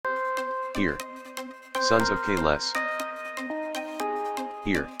Here, sons of Kales.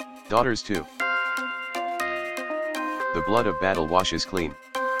 Here, daughters too. The blood of battle washes clean,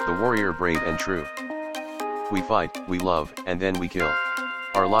 the warrior brave and true. We fight, we love, and then we kill.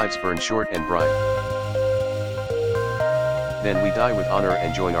 Our lives burn short and bright. Then we die with honor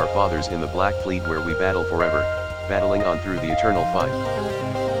and join our fathers in the Black Fleet where we battle forever, battling on through the eternal fight.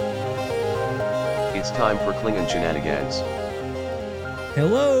 It's time for Klingon Shenanigans.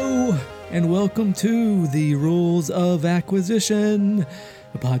 Hello, and welcome to the Rules of Acquisition,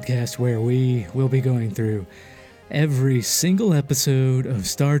 a podcast where we will be going through every single episode of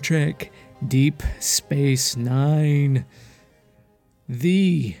Star Trek Deep Space Nine,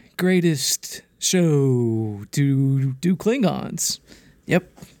 the greatest show to do Klingons. Yep,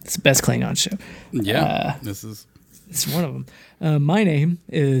 it's the best Klingon show. Yeah, It's one of them. My name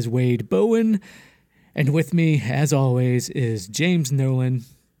is Wade Bowen, and with me, as always, is James Nolan.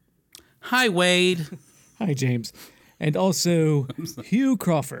 Hi, Wade. Hi, James. And also, Hugh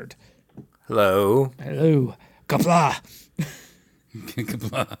Crawford. Hello. Hello. Kapla.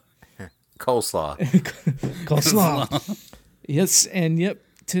 Coleslaw. Coleslaw. Yes, and yep,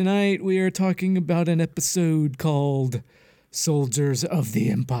 tonight we are talking about an episode called Soldiers of the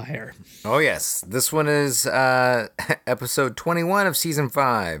Empire. Oh, yes. This one is episode 21 of season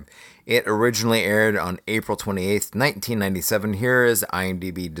 5. It originally aired on April 28th, 1997. Here is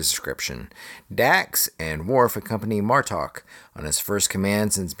IMDb description. Dax and Worf accompany Martok on his first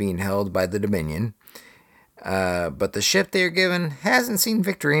command since being held by the Dominion. But the ship they are given hasn't seen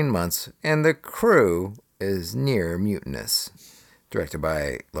victory in months, and the crew is near mutinous. Directed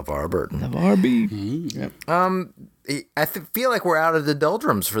by LeVar Burton. LeVar B. Yep. I feel like we're out of the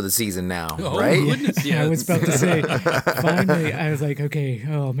doldrums for the season now, Oh, right? goodness, yes. I was about to say, finally, I was like, okay,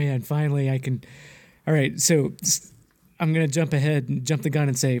 oh man, finally I can. All right, so I'm going to jump ahead and jump the gun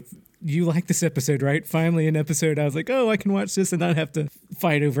and say, you like this episode, right? Finally, an episode I was like, oh, I can watch this and not have to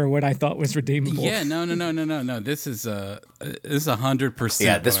fight over what I thought was redeemable. Yeah, no. This is 100%.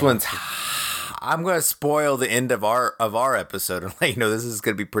 Yeah, this one's. I'm gonna spoil the end of our episode and let you know this is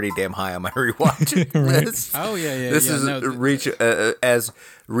gonna be pretty damn high on my rewatch list. Oh yeah. This is as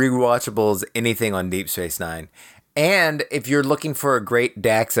rewatchable as anything on Deep Space Nine. And if you're looking for a great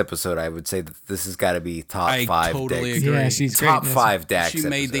Dax episode, I would say that this has got to be top 5. I totally Dax. agree. Yeah, she's top great. 5 Dax. She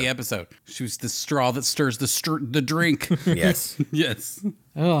made the episode. She was the straw that stirs the drink. Yes. Yes.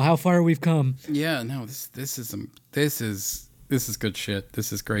 Oh, how far we've come. Yeah. No. This is good shit.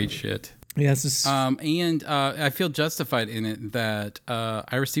 This is great shit. Yes. This And I feel justified in it that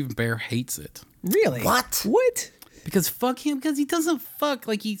Ira Steven Behr hates it. really? What? What? Because fuck him, because he doesn't fuck.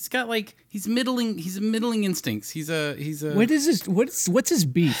 Like he's middling instincts. He's a What is this? What's his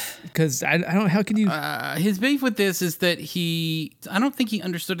beef? Because I don't. How can you? his beef with this is that I don't think he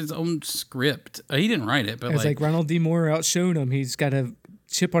understood his own script. He didn't write it, but It's like Ronald D. Moore outshone him. He's got a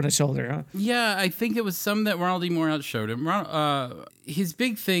chip on his shoulder, huh? yeah, I think it was some that Ronald D. Moore outshowed him. His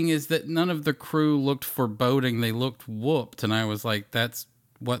big thing is that none of the crew looked foreboding. They looked whooped, and I was like, that's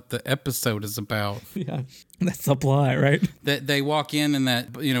what the episode is about. Yeah, that's the plot, right? That they walk in and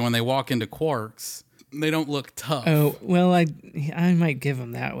that, when they walk into Quarks, they don't look tough. Oh well, I might give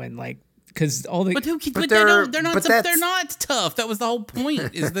him that one, like because all the. But they're they're not tough. That was the whole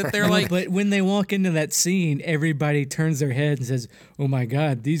point. Is that they're like. But when they walk into that scene, everybody turns their head and says, "Oh my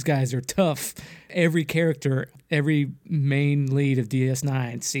God, these guys are tough." Every character, every main lead of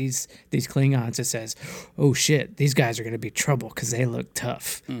DS9 sees these Klingons and says, "Oh shit, these guys are going to be trouble because they look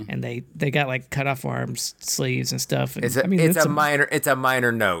tough." And they got like cut off arms, sleeves, and stuff. And, It's a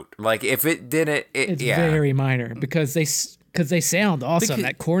minor note. Like if it didn't, it's yeah. very minor because they sound awesome. Because-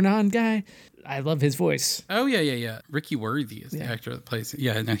 That Kornon guy, I love his voice. Oh yeah. Ricky Worthy is the actor that plays it.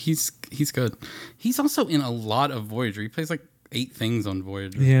 Yeah, no, he's good. He's also in a lot of Voyager. He plays like 8 things on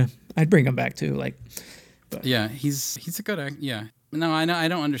Voyager. Yeah, I'd bring him back too. Like, Yeah, he's a good actor. Yeah. No, I know. I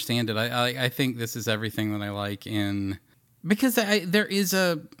don't understand it. I think this is everything that I like in because there is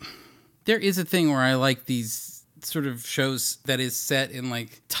a thing where I like these sort of shows that is set in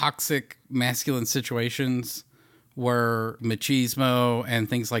like toxic masculine situations where machismo and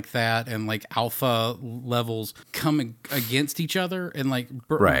things like that and like alpha levels come against each other and like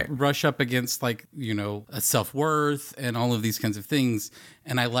rush up against like, a self-worth and all of these kinds of things.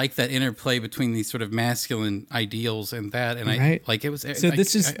 And I like that interplay between these sort of masculine ideals and that. And I like it was. So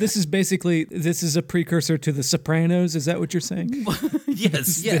this is basically a precursor to The Sopranos. Is that what you're saying?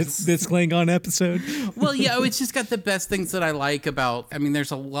 Yes. This Klingon episode. Well, yeah, it's just got the best things that I like about. I mean,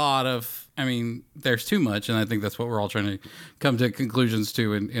 there's a lot of. I mean, there's too much, and I think that's what we're all trying to come to conclusions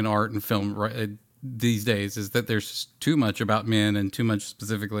to in art and film, right? these days is that there's too much about men and too much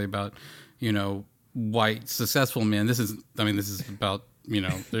specifically about, white successful men. This is about,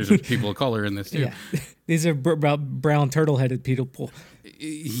 there's people of color in this too. Yeah. These are brown turtle-headed people.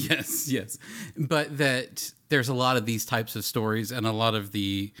 Yes. But that there's a lot of these types of stories, and a lot of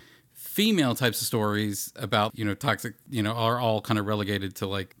the female types of stories about, toxic, are all kind of relegated to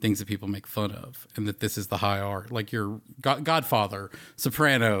like things that people make fun of, and that this is the high art. Like your Godfather,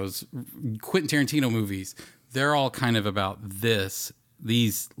 Sopranos, Quentin Tarantino movies, they're all kind of about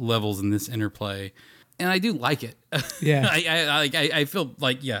these levels and this interplay. And I do like it. Yeah. I feel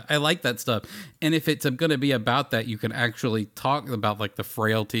like, I like that stuff. And if it's going to be about that, you can actually talk about like the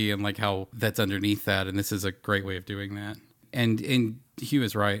frailty and like how that's underneath that. And this is a great way of doing that. And Hugh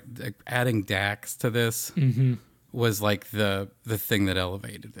is right. Adding Dax to this was like the thing that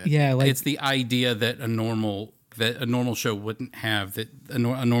elevated it. Yeah. Like, it's the idea that a normal show wouldn't have, that a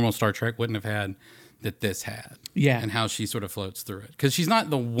normal Star Trek wouldn't have had, that this had. Yeah. And how she sort of floats through it. Because she's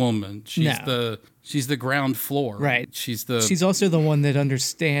not the woman. She's the ground floor. Right. She's also the one that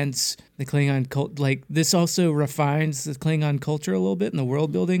understands the Klingon cult. Like, this also refines the Klingon culture a little bit in the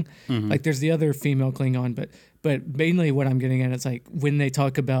world building. Like, there's the other female Klingon, but mainly what I'm getting at is like when they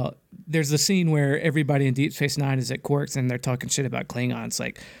talk about, there's a scene where everybody in Deep Space Nine is at Quarks and they're talking shit about Klingons.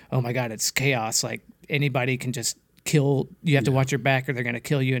 Like, oh my God, it's chaos. Like, anybody can just kill. You have to watch your back or they're going to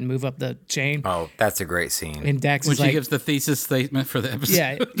kill you and move up the chain. Oh, that's a great scene. And Dax when is she like, gives the thesis statement for the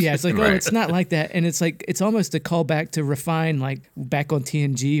episode. Yeah, it's like, Right. oh, it's not like that. And it's like, it's almost a callback to Refine, like back on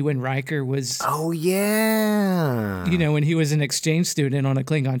TNG when Riker was, Oh, yeah. when he was an exchange student on a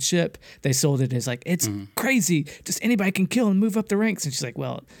Klingon ship, they sold it as like, it's crazy. Just anybody can kill and move up the ranks. And she's like,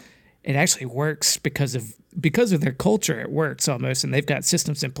 well, it actually works because of their culture. It works almost, and they've got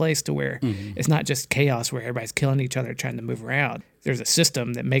systems in place to where it's not just chaos where everybody's killing each other trying to move around. There's a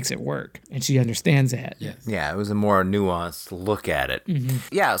system that makes it work, and she understands that. Yes. Yeah, it was a more nuanced look at it.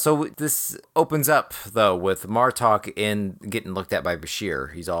 Yeah, so this opens up, though, with Martok getting looked at by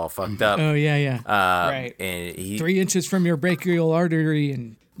Bashir. He's all fucked up. Oh, yeah. Right. And 3 inches from your brachial artery,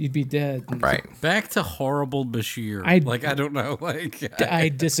 and you'd be dead. Right. Back to horrible Bashir. I don't know. Like, I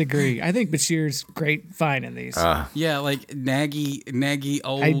disagree. I think Bashir's great fine in these. yeah, like naggy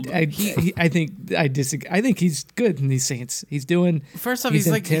old. I think I disagree. I think he's good in these scenes. He's doing. First off, he's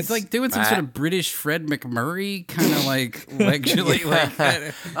he's intense. like doing some sort of British Fred McMurray kind of like actually like.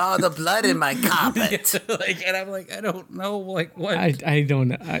 Oh, the blood in my carpet. And I'm like, I don't know, like what. I don't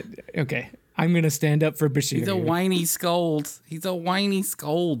know. Okay, I'm gonna stand up for Bashir. He's a whiny scold. He's a whiny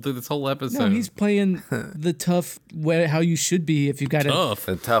scold through this whole episode. No, he's playing the tough way, how you should be if you've got tough.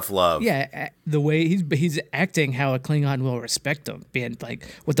 The tough love. Yeah, the way he's acting how a Klingon will respect him, being like,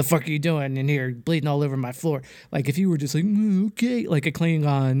 "What the fuck are you doing in here, bleeding all over my floor?" Like if you were just like, "Okay," like a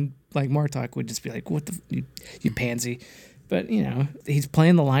Klingon like Martok would just be like, "What the you pansy." But he's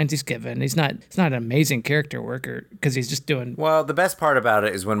playing the lines he's given. It's not an amazing character worker because he's just doing. Well, the best part about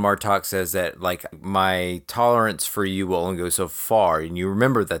it is when Martok says that, like, my tolerance for you will only go so far, and you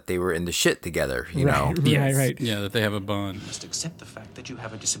remember that they were in the shit together, you know? Right. Yeah, that they have a bond. You must accept the fact that you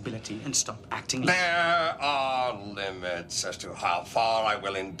have a disability and stop acting. There are limits as to how far I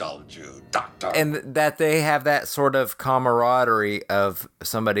will indulge you, Doctor. And that they have that sort of camaraderie of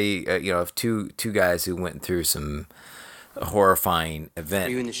somebody, of two guys who went through some horrifying event.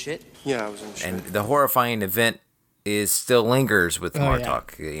 Were you in the shit? Yeah, I was in the And the horrifying event still lingers with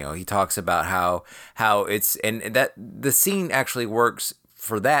Martok. Yeah. He talks about how it's, and that the scene actually works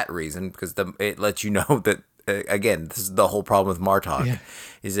for that reason, because it lets you know that, again, this is the whole problem with Martok,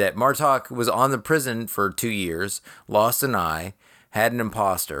 is that Martok was on the prison for 2 years, lost an eye, had an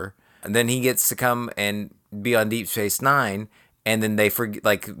imposter, and then he gets to come and be on Deep Space Nine. And then they forget,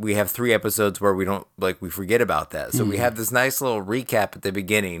 like, we have 3 episodes where we forget about that. So we have this nice little recap at the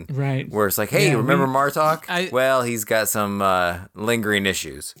beginning. Right. Where it's like, hey, remember Martok? Well, he's got some lingering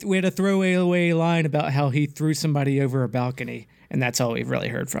issues. We had a throwaway line about how he threw somebody over a balcony, and that's all we've really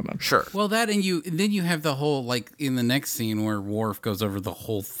heard from him. Sure. Well, that and then you have the whole, like, in the next scene where Worf goes over the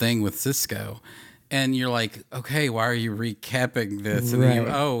whole thing with Sisko. And you're like, okay, why are you recapping this? And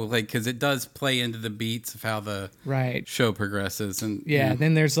then because it does play into the beats of how the show progresses. And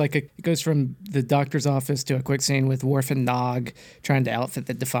then there's like it goes from the doctor's office to a quick scene with Worf and Nog trying to outfit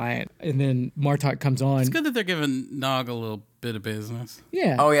the Defiant. And then Martok comes on. It's good that they're giving Nog a little bit of business.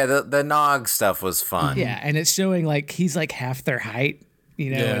 Yeah. Oh, yeah, the Nog stuff was fun. Yeah, and it's showing like he's like half their height.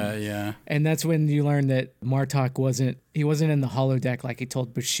 And that's when you learn that Martok wasn't in the holodeck like he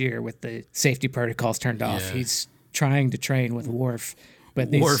told Bashir with the safety protocols turned off. He's trying to train with Worf But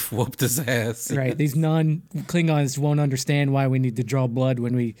these, Worf whooped his ass. right, these non-Klingons won't understand why we need to draw blood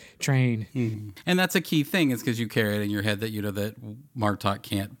when we train. And that's a key thing, is because you carry it in your head that you know that Martok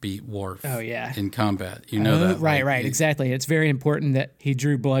can't beat Worf. Oh, yeah. In combat, you know that. Right, like, right, exactly. It's very important that he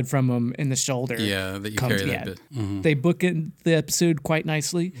drew blood from him in the shoulder. Yeah, that you carry that bit. They bookend the episode quite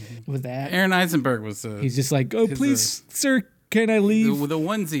nicely with that. Aaron Eisenberg was. He's just like, "Oh, please, sir, can I leave?" The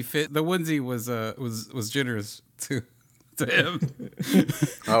onesie fit. The onesie was generous to him.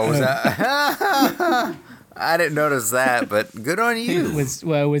 Oh, was that? I didn't notice that, but good on you.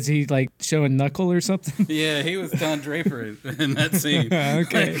 Was he like showing knuckle or something? Yeah, he was Don Draper in that scene.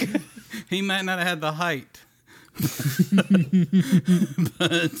 Okay. Like, he might not have had the height.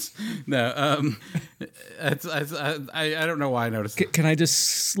 But no, I don't know why I noticed it. Can I just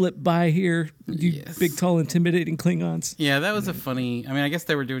slip by here, you Yes. big, tall, intimidating Klingons? Yeah, that was a funny. I mean, I guess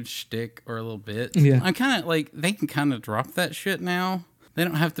they were doing shtick or a little bit. Yeah. I'm kind of like, they can kind of drop that shit now. They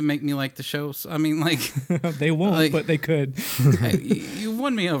don't have to make me like the show. So, I mean, like, They won't, Like- but they could. hey, you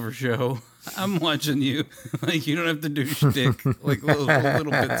won me over, show. I'm watching you. Like, you don't have to do shtick, like little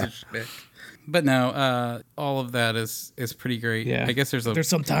bits of shtick. But no, all of that is pretty great. Yeah. I guess there's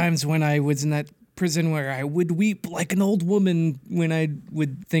some times when I was in that prison where I would weep like an old woman when I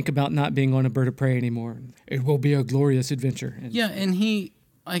would think about not being on a bird of prey anymore. It will be a glorious adventure. And Yeah, and he,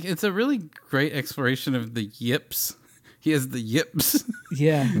 like, it's a really great exploration of the yips. He has the yips.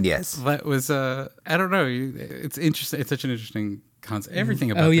 yeah. Yes. That was, I don't know. It's interesting. It's such an interesting concept.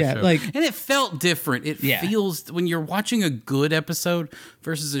 Everything about the yeah, show. like- and it felt different. It Yeah. feels, when you're watching a good episode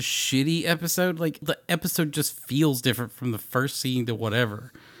versus a shitty episode, like, the episode just feels different from the first scene to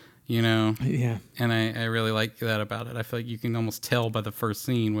whatever, you know? Yeah. And I really like that about it. I feel like you can almost tell by the first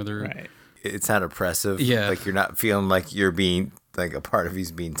scene whether... Right. It's not oppressive. Yeah. Like you're not feeling like you're being, like a part of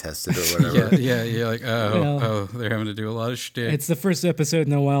he's being tested or whatever. Yeah, you're like, Well, they're having to do a lot of shtick. It's the first episode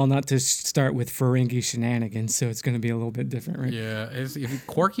in a while not to start with Ferengi shenanigans, so it's going to be a little bit different, right? Yeah. Is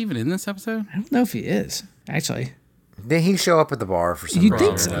Quark even in this episode? I don't know if he is, actually. Did he show up at the bar for some You'd reason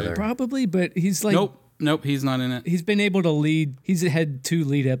think or so, another? probably, but he's like... Nope, he's not in it. He's been able to lead. He's had 2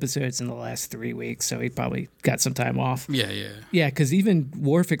 lead episodes in the last 3 weeks, so he probably got some time off. Yeah. Yeah, because even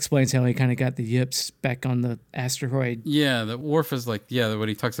Worf explains how he kind of got the yips back on the asteroid. Yeah, the Worf is like, when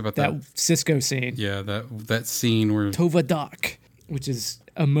he talks about That Cisco scene, yeah, that scene where Tova Doc, which is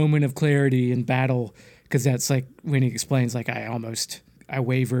a moment of clarity in battle, because that's like when he explains, like, I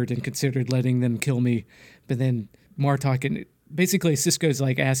wavered and considered letting them kill me, but then Martok and basically Cisco's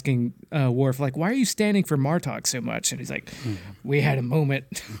like asking Worf, like, why are you standing for Martok so much? And he's like, we had a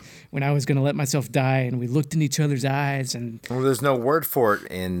moment when I was going to let myself die, and we looked in each other's eyes, and Well, there's no word for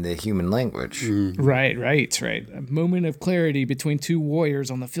it in the human language. right. A moment of clarity between 2 warriors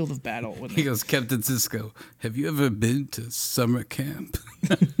on the field of battle. When he goes, Captain Cisco, have you ever been to summer camp?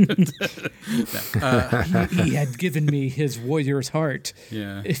 he had given me his warrior's heart.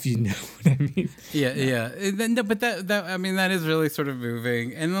 Yeah. If you know what I mean. Yeah. And then, but that I mean, that is really sort of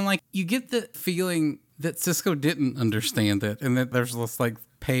moving. And then, like, you get the feeling that Cisco didn't understand it, and that there's this, like,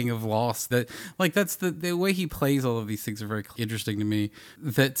 pang of loss. That, like, that's the way he plays all of these things are very interesting to me.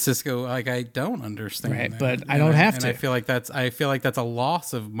 That Cisco, like, I don't understand. Right, that. but I don't have and to. I feel like that's a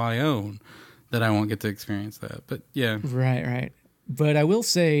loss of my own that I won't get to experience that. But yeah. Right. But I will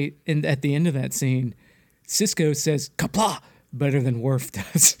say, at the end of that scene, Cisco says "Kapla" better than Worf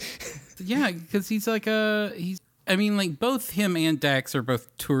does. Yeah, because he's like I mean, like, both him and Dax are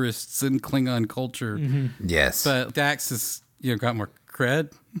both tourists in Klingon culture, Yes. but Dax has got more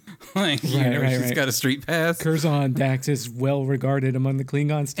cred. Like, she's right. got a street pass. Curzon Dax is well regarded among the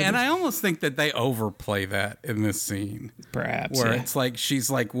Klingons. And I almost think that they overplay that in this scene, perhaps where yeah. it's like she's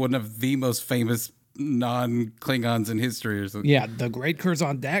like one of the most famous non-Klingons in history or something. Yeah, the great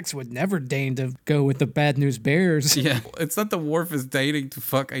Curzon Dax would never deign to go with the Bad News Bears. Yeah, it's not the Worf is dating to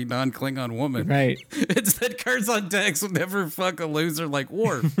fuck a non-Klingon woman. Right. It's that Curzon Dax would never fuck a loser like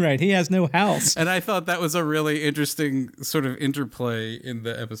Worf. Right, he has no house. And I thought that was a really interesting sort of interplay in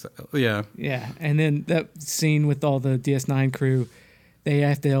the episode. Yeah. Yeah, and then that scene with all the DS9 crew, they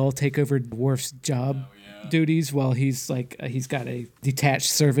have to all take over Worf's job duties while he's got a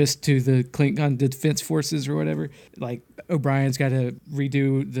detached service to the Klingon Defense Forces or whatever. Like, O'Brien's got to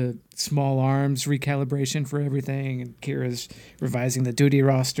redo the small arms recalibration for everything, and Kira's revising the duty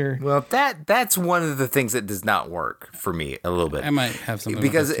roster. Well, that's one of the things that does not work for me a little bit. I might have something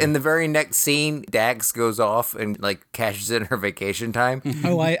Because with this, in the very next scene, Dax goes off and like cashes in her vacation time.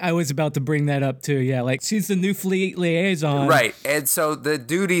 Oh, I was about to bring that up too. Yeah, like, she's the new fleet liaison. Right. And so the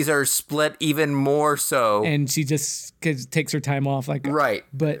duties are split even more so. And she just takes her time off. Like, Right.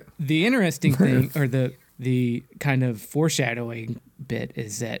 But the interesting thing, or the kind of foreshadowing bit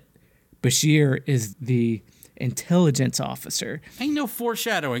is that Bashir is the intelligence officer. Ain't no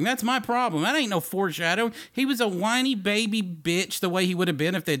foreshadowing. That's my problem. That ain't no foreshadowing. He was a whiny baby bitch the way he would have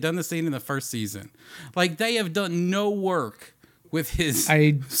been if they'd done the scene in the first season. Like, they have done no work with his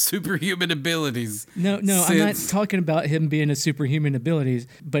superhuman abilities. No, I'm not talking about him being a superhuman abilities,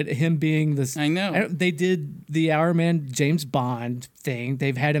 but him being this. I know. They did the Our Man James Bond thing.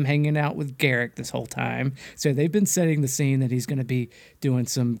 They've had him hanging out with Garrick this whole time. So they've been setting the scene that he's going to be doing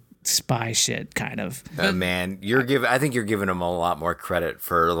some spy shit, kind of. Man, I think you're giving him a lot more credit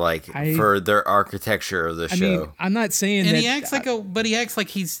for for their architecture of the show. I mean, I'm not saying and that he acts like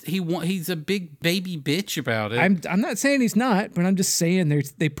he's a big baby bitch about it. I'm not saying he's not, but I'm just saying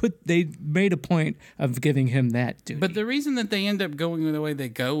they made a point of giving him that duty. But the reason that they end up going the way they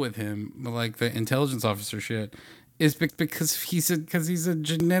go with him, like the intelligence officer shit, is because he's a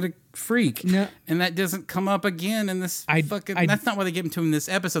genetic freak. No. And that doesn't come up again in this that's not why they give it to him in this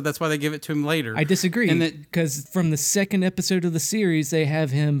episode. That's why they give it to him later. I disagree. Because from the second episode of the series, they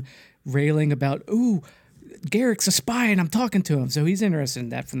have him railing about, ooh, Garrick's a spy and I'm talking to him. So he's interested in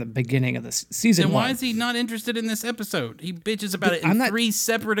that from the beginning of the season. Then why is he not interested in this episode? He bitches about it in 3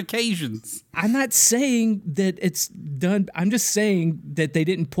 separate occasions. I'm not saying that it's done. I'm just saying that they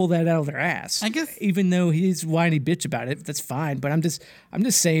didn't pull that out of their ass. I guess. Even though he's whiny bitch about it, that's fine. But I'm just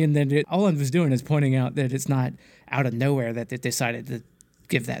saying that all I was doing is pointing out that it's not out of nowhere that they decided to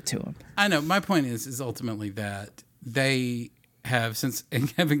give that to him. I know. My point is ultimately that they have, since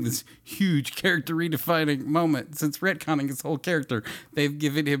having this huge character redefining moment, since retconning his whole character, they've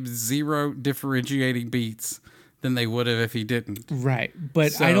given him 0 differentiating beats than they would have if he didn't. Right.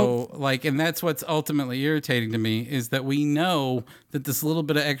 But so, I don't and that's what's ultimately irritating to me is that we know that this little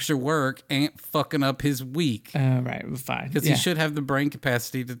bit of extra work ain't fucking up his week. Right, fine. Because he should have the brain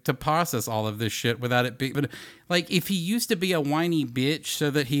capacity to process all of this shit without it being. But if he used to be a whiny bitch,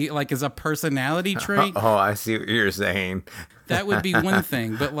 so that he is a personality trait. Oh, I see what you're saying. That would be one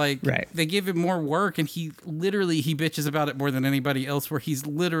thing, but right. They give him more work, and he bitches about it more than anybody else. Where he's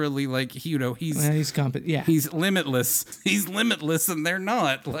literally he's competent. Yeah, he's limitless. He's limitless, and they're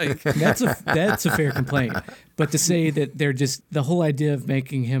not. That's a fair complaint. But to say that they're just the whole idea of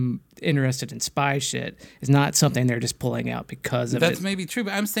making him interested in spy shit is not something they're just pulling out because of That's it. maybe true,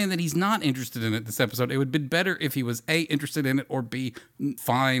 but I'm saying that he's not interested in it this episode. It would have been better if he was A, interested in it, or B,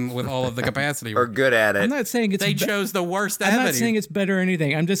 fine with all of the capacity. Or good at it. I'm not saying they chose the worst I'm not saying it's better or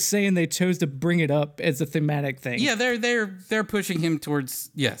anything. I'm just saying they chose to bring it up as a thematic thing. Yeah, they're pushing him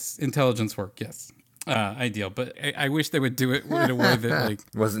towards, yes, intelligence work, yes. Ideal, but I wish they would do it in a way that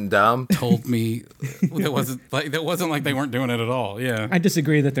wasn't dumb. Told me that wasn't like they weren't doing it at all. Yeah, I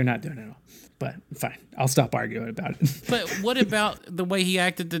disagree that they're not doing it at all. But fine, I'll stop arguing about it. But what about the way he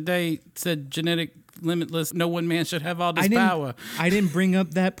acted today? Said genetic limitless, no one man should have all this power. I didn't bring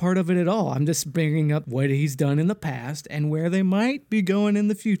up that part of it at all. I'm just bringing up what he's done in the past and where they might be going in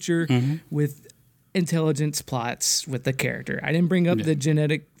the future with intelligence plots with the character. I didn't bring up the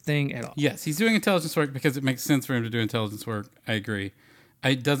genetic thing at all. Yes, he's doing intelligence work because it makes sense for him to do intelligence work. I agree.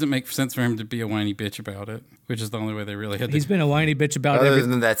 It doesn't make sense for him to be a whiny bitch about it, which is the only way they really had to. He's been a whiny bitch about it. Other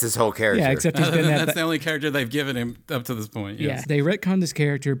than that's his whole character. Yeah, except he's been that's the only character they've given him up to this point. Yes. Yeah, they retconned his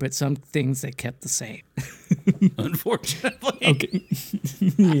character, but some things they kept the same. Unfortunately. Okay.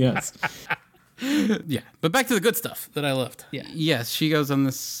 Yes. Yeah, but back to the good stuff that I loved. Yeah. Yes, she goes on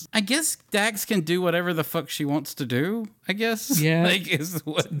this. I guess Dax can do whatever the fuck she wants to do, I guess. Yeah. Is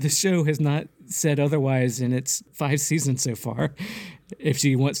what the show has not said otherwise in its 5 seasons so far. If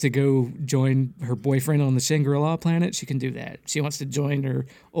she wants to go join her boyfriend on the Shangri-La planet, she can do that. If she wants to join her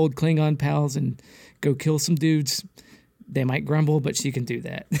old Klingon pals and go kill some dudes, they might grumble, but she can do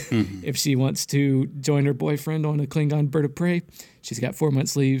that. If she wants to join her boyfriend on a Klingon bird of prey, she's got 4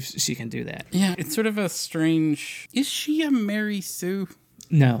 months leave. She can do that. Yeah, it's sort of a strange... Is she a Mary Sue?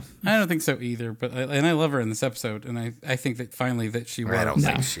 No. I don't think so either, but I love her in this episode, and I think that finally that she was. I don't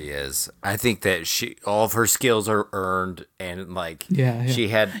think she is. I think that all of her skills are earned, and she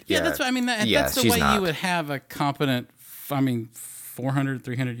had... Yeah, that's what I mean. That's the way you would have a competent, 400,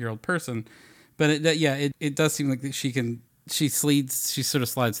 300-year-old person. But it does seem like that she sort of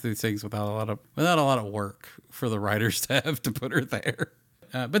slides through things without a lot of work for the writers to have to put her there.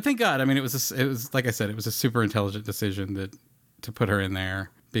 But thank God. I mean, it was like I said, it was a super intelligent decision to put her in there,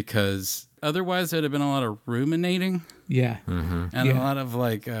 because otherwise there'd have been a lot of ruminating. Yeah. And a lot of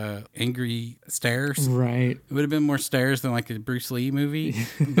angry stares. Right. It would have been more stares than like a Bruce Lee movie.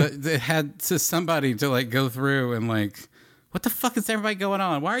 But it had somebody to go through and what the fuck is everybody going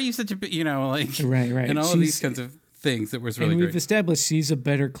on? Why are you such a, right. And all of these kinds of things that was really and we've great. established she's a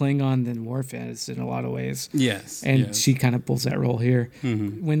better Klingon than Worf is in a lot of ways. Yes. And yes. she kind of pulls that role here.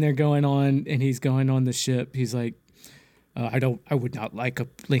 When they're going on and he's going on the ship, he's like, I would not like a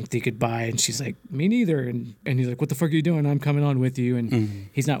lengthy goodbye. And she's like, me neither. And he's like, what the fuck are you doing? I'm coming on with you. And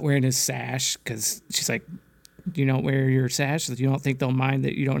he's not wearing his sash because she's like, you don't wear your sash? You don't think they'll mind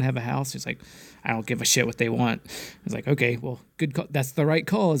that you don't have a house? He's like, I don't give a shit what they want. I was like, okay, well, good call. That's the right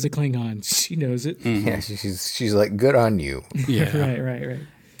call as a Klingon. She knows it. Yeah, she's like, good on you. Yeah. Right.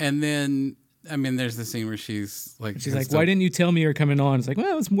 And then, I mean, there's the scene where she's like, Why didn't you tell me you're coming on? It's like,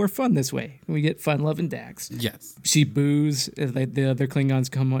 well, it's more fun this way. We get fun loving Dax. Yes. She boos. The other Klingons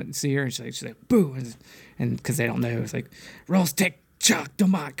come and see her, and she's like boo, and because they don't know, it's like Rostek Chak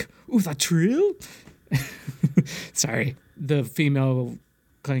Domak Utha Trill. Sorry, the female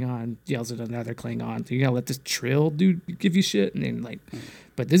Klingon yells at another Klingon, "You gotta let this Trill dude give you shit," and then like,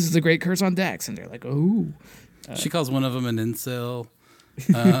 but this is the great curse on Dax, and they're like, oh. She calls one of them an incel.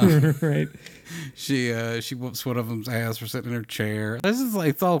 Right. She whoops one of them's ass for sitting in her chair. This is like,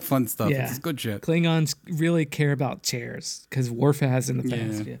 it's all fun stuff. Yeah. It's good shit. Klingons really care about chairs because Worf has in the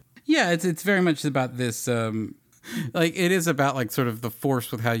past. Yeah, it's very much about this. Like it is about like sort of the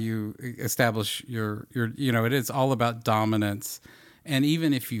force with how you establish your it is all about dominance. And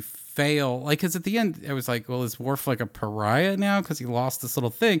even if you fail, like, because at the end it was like, well, is Worf like a pariah now because he lost this little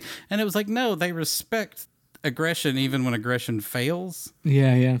thing? And it was like, no, they respect aggression even when aggression fails.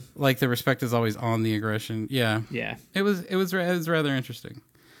 Yeah. Like the respect is always on the aggression. Yeah. It was rather interesting.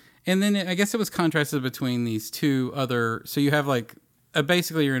 And then I guess it was contrasted between these two other. So you have like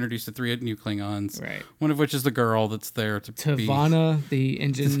basically you're introduced to 3 new Klingons, right? One of which is the girl that's there to Tavana, the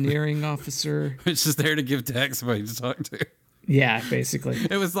engineering officer, which is there to give Dax somebody to talk to. Yeah, basically.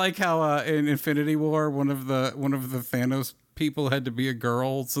 It was like how in Infinity War, one of the Thanos people had to be a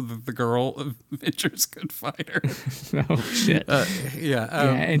girl so that the girl Avengers could fight her. Oh shit!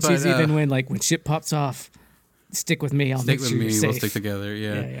 And she's even when shit pops off, stick with me. I'll make sure you're safe. We'll stick together.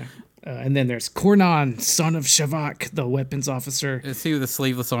 Yeah. And then there's Kornan, son of Shavak, the weapons officer. Is he with the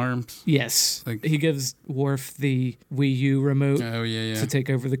sleeveless arms? Yes. He gives Worf the Wii U remote to take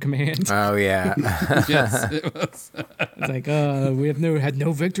over the command. Oh, yeah. Yes, it was. It's like, we have had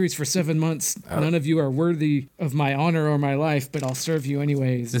no victories for 7 months. None of you are worthy of my honor or my life, but I'll serve you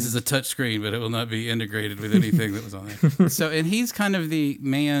anyways. This is a touch screen, but it will not be integrated with anything that was on there. And he's kind of the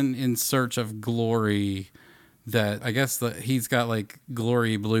man in search of glory. That I guess he's got like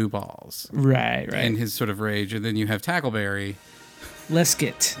glory blue balls, right, and his sort of rage, and then you have Tackleberry,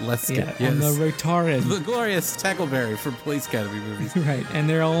 Leskit, yes. on the Rotaran, the glorious Tackleberry from Police Academy movies, right? And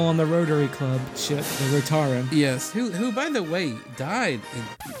they're all on the Rotary Club ship, the Rotaran. Yes, who by the way died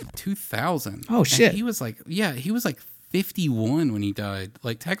in 2000. Oh shit, and he was like 51 when he died.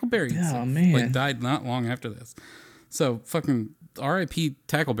 Like Tackleberry, like died not long after this. So fucking R.I.P.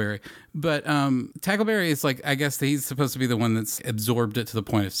 Tackleberry. But Tackleberry is like, I guess he's supposed to be the one that's absorbed it to the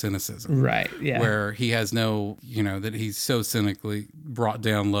point of cynicism. Right, yeah. Where he has no, that he's so cynically brought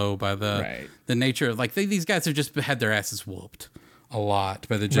down low by the nature of, like, these guys have just had their asses whooped a lot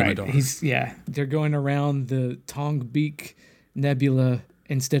by the Jem'Hadar. Right, they're going around the Tongbeak Nebula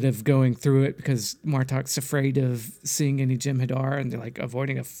instead of going through it because Martok's afraid of seeing any Jem'Hadar and they're like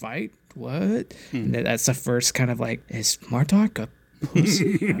avoiding a fight. What? And that's the first kind of like, is Martok a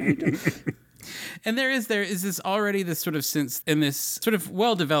pussy? And there is this already this sort of sense, in this sort of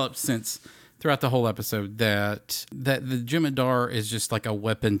well-developed sense throughout the whole episode that the Jem'Hadar is just like a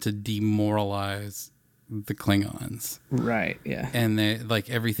weapon to demoralize the Klingons. Right, yeah. And they like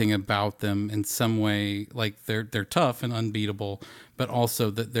everything about them in some way, like they're tough and unbeatable, but also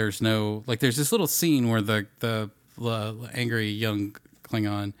that there's no, like there's this little scene where the angry young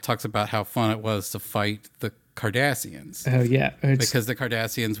Klingon talks about how fun it was to fight the Cardassians. Oh yeah, because the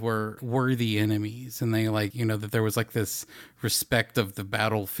Cardassians were worthy enemies, and they that there was like this respect of the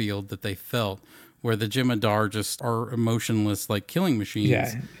battlefield that they felt, where the Jem'Hadar just are emotionless, like killing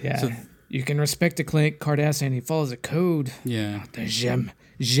machines. Yeah. So you can respect a Cardassian. He follows a code. Yeah, the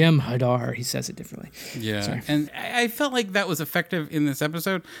Jem'Hadar. He says it differently. Yeah. Sorry. And I felt like that was effective in this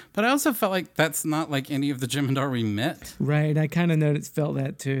episode, but I also felt like that's not like any of the Jem'Hadar we met. Right. I kind of felt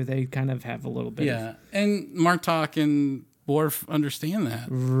that too. They kind of have a little bit. Yeah. And Martok and Worf understand that.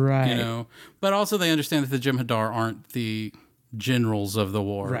 Right. But also they understand that the Jem'Hadar aren't the generals of the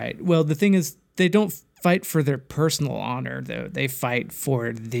war. Right. Well, the thing is, they don't fight for their personal honor, though. They fight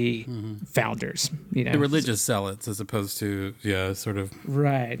for the founders, The religious zealots, as opposed to, sort of.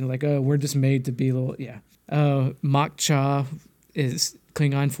 Right. And like, we're just made to be little, Makcha is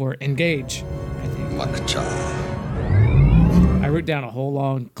Klingon for engage, I think. Makcha. I wrote down a whole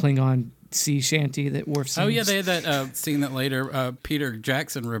long Klingon sea shanty that Worf sings. Oh yeah, they had that scene that later Peter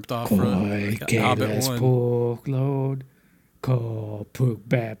Jackson ripped off from Oi, Hobbit 1. pork load, call pook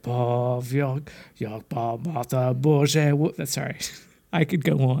bap of york bob Martha bush. That's sorry. I could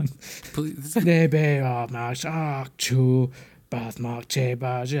go on. Please. They be all my shark chew. Bath mark che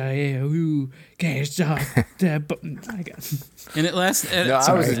ba ja who can't stop And it lasted. No,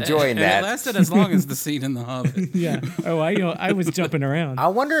 I was enjoying that. It lasted as long as the scene in The Hobbit. Yeah. Oh, I was jumping around. I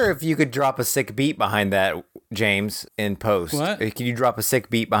wonder if you could drop a sick beat behind that, James, in post. What? Can you drop a sick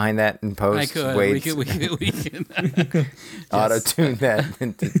beat behind that in post? I could. Wait, We could. auto-tune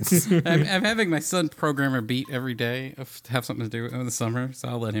that. I'm having my son program a beat every day to have something to do in the summer, so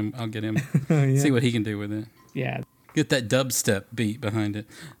I'll get him see what he can do with it. Yeah. Get that dubstep beat behind it.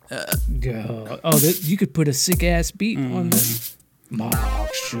 Go. Oh, you could put a sick ass beat on that.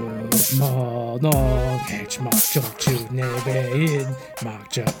 Mark shoot, no, catch Mark jump, never in Mark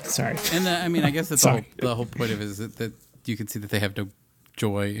jump. Sorry. And I mean, I guess that's the whole point of it is that you can see that they have no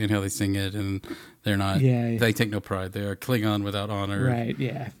joy in how they sing it, and they're not. Yeah. They take no pride. They are Klingon without honor. Right.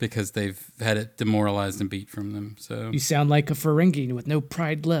 Yeah. Because they've had it demoralized and beat from them. So You sound like a Ferengi with no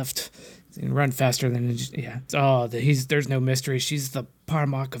pride left. And run faster than there's no mystery. She's the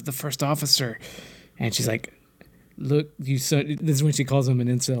Parmok of the first officer, and she's like, "Look, you son." This is when she calls him an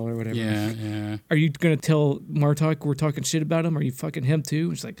incel or whatever. yeah. Are you gonna tell Martok we're talking shit about him? Are you fucking him too?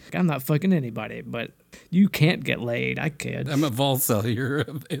 And she's like, I'm not fucking anybody, but you can't get laid. I kid. I'm a Volcel. You're a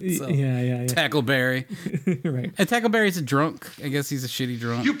incel. Yeah. Tackleberry. Right. And Tackleberry's a drunk. I guess he's a shitty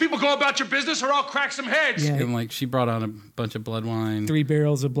drunk. You people go about your business or I'll crack some heads. Yeah. And like she brought on a bunch of blood wine. 3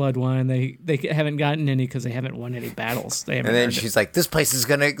 barrels of blood wine. They haven't gotten any because they haven't won any battles. They haven't. And then earned she's like, "This place is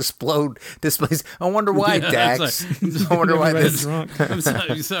gonna explode. This place. I wonder why, Yeah, Dax. that's I wonder why Everybody's this." drunk.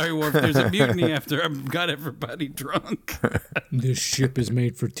 I'm sorry, Worf. There's a mutiny after I've got everybody drunk. This ship is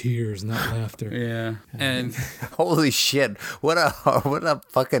made for tears, not laughter. Yeah. And Holy shit! What a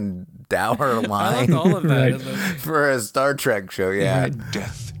fucking dour I line loved all of that. Right. for a Star Trek show. Yeah.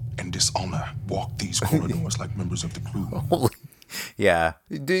 Death and dishonor walk these corridors like members of the crew. Holy. Yeah.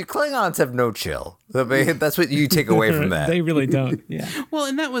 Dude, Klingons have no chill. I mean, that's what you take away from that. They really don't. Yeah. Well,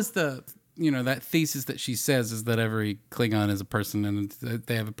 and that was that thesis that she says is that every Klingon is a person and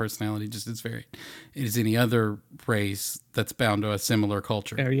they have a personality just as varied as any other race that's bound to a similar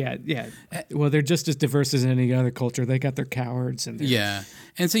culture. Oh, yeah. Well, they're just as diverse as any other culture. They got their cowards and their... Yeah.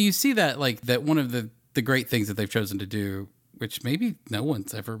 And so you see that that one of the great things that they've chosen to do, which maybe no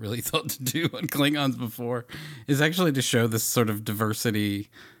one's ever really thought to do on Klingons before, is actually to show this sort of diversity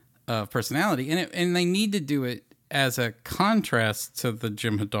of personality. And they need to do it as a contrast to the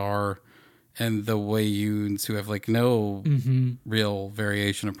Jem'Hadar and the Wayuns, who have like no real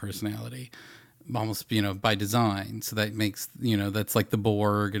variation of personality, almost, by design. So that makes, that's like the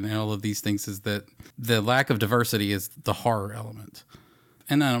Borg and all of these things, is that the lack of diversity is the horror element.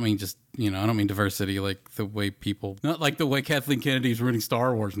 And I don't mean just, I don't mean diversity like the way people, not like the way Kathleen Kennedy's running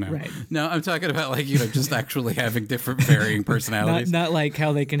Star Wars now. Right. No, I'm talking about like, just actually having different varying personalities. Not like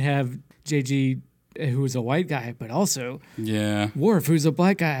how they can have JG, who's a white guy, but also Yeah. Worf, who's a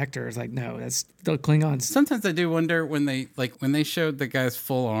black guy actor. It's like, no, that's the Klingons. Sometimes I do wonder when they showed the guy's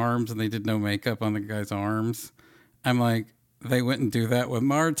full arms and they did no makeup on the guy's arms. I'm like, they wouldn't do that with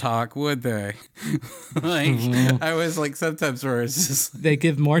Martok, would they? I was like, sometimes where it's just... They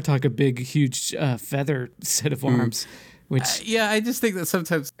give Martok a big, huge feather set of arms, which... Yeah, I just think that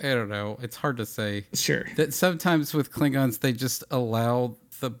sometimes, I don't know, it's hard to say. Sure. That sometimes with Klingons, they just allow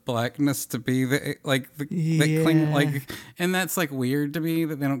the blackness to be and that's like weird to me,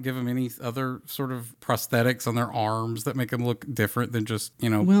 that they don't give them any other sort of prosthetics on their arms that make them look different than just,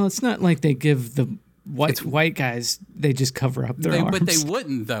 Well, it's not like they give the white guys, they just cover up their arms. But they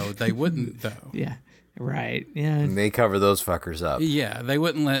wouldn't though. Yeah. Right. Yeah. And they cover those fuckers up. Yeah, they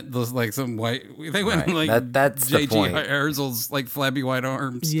wouldn't let those like some white. They wouldn't Right. That's the point. J.G. Herzl's like flabby white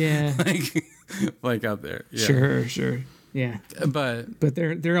arms. Yeah. like out there. Yeah. Sure. Yeah. But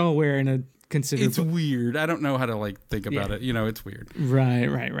they're all wearing a considerable. it's weird. I don't know how to like think about it. It's weird.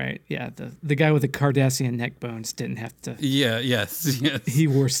 Right. Yeah. The guy with the Cardassian neck bones didn't have to. Yeah. Yes. He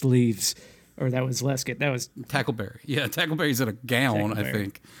wore sleeves. Or that was Lescott. That was Tackleberry. Yeah, Tackleberry's in a gown, I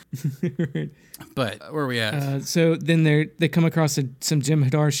think. But where are we at? So then they come across some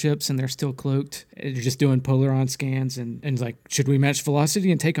Jem'Hadar ships, and they're still cloaked. They're just doing Polaron scans, and like, should we match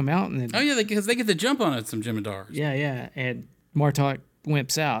velocity and take them out? And then, Oh yeah, because they get the jump on it. Some Jem'Hadars. yeah. And Martok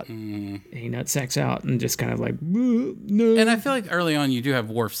wimps out. He nutsacks out and just kind of like, no. And I feel like early on you do have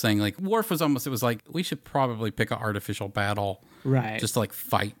Worf saying, like, Worf was almost, it was like, we should probably pick an artificial battle. Right. Just to like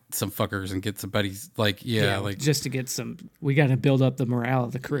fight some fuckers and get somebody's like, like just to get some, we got to build up the morale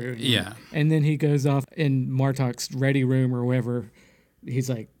of the crew. Yeah. And then he goes off in Martok's ready room or wherever. He's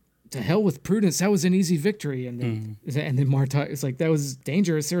like, to hell with prudence. That was an easy victory. And then Martok is like, that was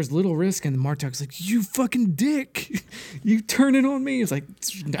dangerous. There was little risk. And then Martok's like, you fucking dick. You turn it on me. It's like,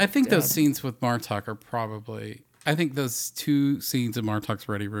 I think those scenes with Martok are probably, I think those 2 scenes in Martok's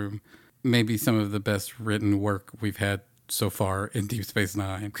ready room may be some of the best written work we've had so far in Deep Space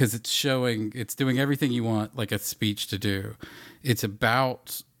Nine, because it's doing everything you want like a speech to do. It's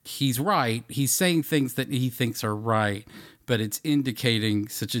about, he's right. He's saying things that he thinks are right, but it's indicating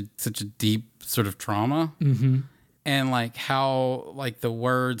such a deep sort of trauma. Mm-hmm. And like how, like the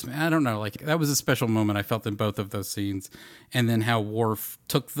words, I don't know, like that was a special moment I felt in both of those scenes. And then how Worf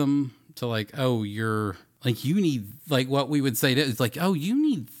took them to like, oh, you're like, you need, like what we would say to, it's like, oh, you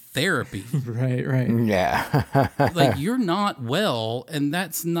need therapy. Right. Yeah. Like, you're not well, and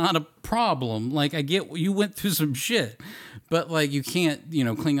that's not a problem. Like, I get you went through some shit, but like, you can't,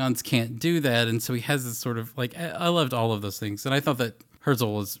 Klingons can't do that. And so he has this sort of like, I loved all of those things. And I thought that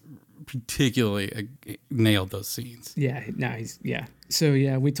Herzl was particularly nailed those scenes. Yeah. So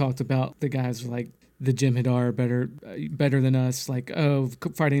yeah, we talked about the guys like the Jem'Hadar better than us. Like,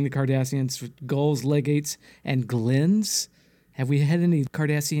 fighting the Cardassians with Gulls, Legates, and Glens. Have we had any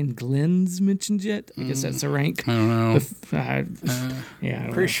Cardassian Glens mentioned yet? I guess that's a rank. I don't know.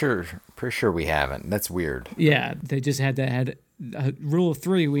 Pretty sure we haven't. That's weird. Yeah, they just had a rule of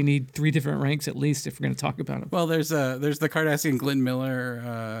 3. We need 3 different ranks at least if we're going to talk about them. Well, there's the Cardassian Glenn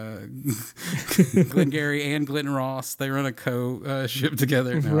Miller, Glenn Gary, and Glenn Ross. They run a ship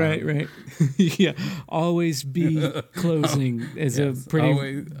together. No. Right. Yeah, always be closing is a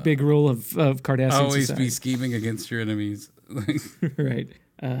pretty big rule of Cardassian always society. Be scheming against your enemies. Right.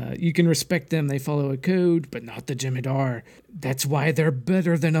 You can respect them. They follow a code, but not the Jem'Hadar. That's why they're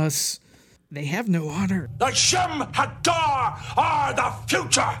better than us. They have no honor. The Jem'Hadar are the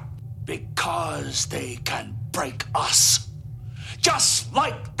future because they can break us. Just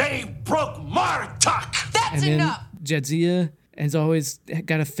like they broke Martok. That's enough. Jadzia has always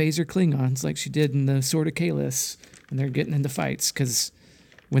got a phaser Klingons like she did in the Sword of Kahless when they're getting into fights, because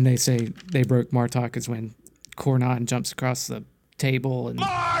when they say they broke Martok is when Kornan jumps across the table and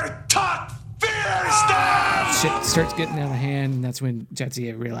Martok fears them! Shit starts getting out of hand, and that's when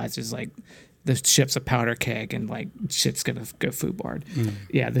Jadzia realizes like the ship's a powder keg and like shit's gonna go foobarred.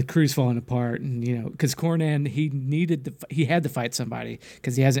 Yeah, the crew's falling apart, and because Kornan he had to fight somebody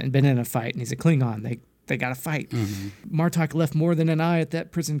because he hasn't been in a fight, and he's a Klingon. They got to fight. Martok left more than an eye at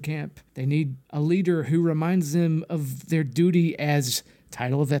that prison camp. They need a leader who reminds them of their duty as,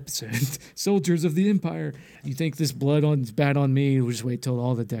 title of episode, soldiers of the Empire. You think this blood is bad on me? We'll just wait till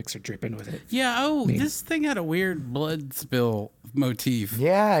all the decks are dripping with it. Yeah, this thing had a weird blood spill motif.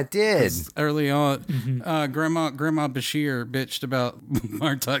 Yeah, it did. Early on, Grandma Bashir bitched about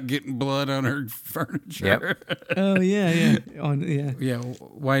Martok getting blood on her furniture. Yep. Oh, yeah. Yeah,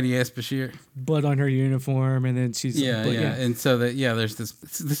 whitey ass Bashir. Blood on her uniform, and then she's... Yeah. And so there's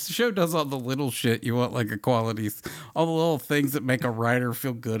this show does all the little shit you want, like qualities, all the little things that make a writer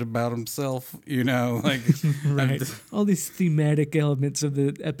feel good about himself, like... Right. All these thematic elements of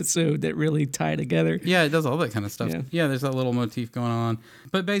the episode that really tie together. Yeah, it does all that kind of stuff. Yeah. Yeah, there's that little motif going on.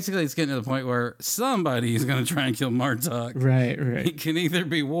 But basically, it's getting to the point where somebody is going to try and kill Martok. Right. It can either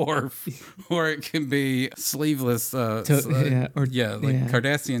be Worf or it can be sleeveless...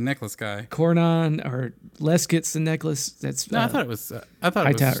 Cardassian necklace guy. Kornan or Les gets the necklace. That's... No, I thought it was...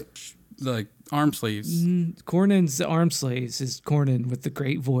 like arm sleeves. Kornan's arm sleeves is Kornan with the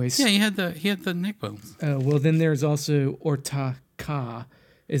great voice. Yeah, he had the neck bones. Well, then there's also Orta Ka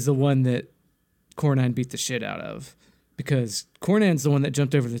is the one that Kornan beat the shit out of, because Kornan's the one that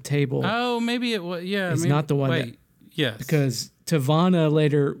jumped over the table. Oh, maybe it was. Yeah, it's not the one. Yes, because T'Vana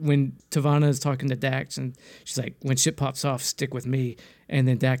later, when T'Vana is talking to Dax, and she's like, "When shit pops off, stick with me." And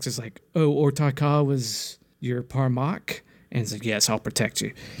then Dax is like, "Oh, Orta Ka was your Parmak." And he's like, "Yes, I'll protect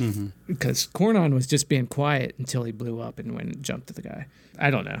you." Because Kornan was just being quiet until he blew up and went and jumped to the guy. I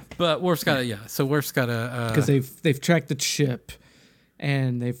don't know. But Worf's got a, So Worf's got a... Because they've tracked the ship,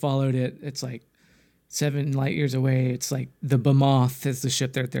 and they followed it. It's like 7 light years away. It's like the Bemoth is the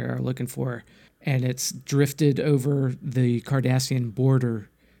ship that they're looking for. And it's drifted over the Cardassian border,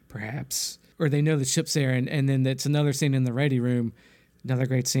 perhaps. Or they know the ship's there. And then it's another scene in the ready room. Another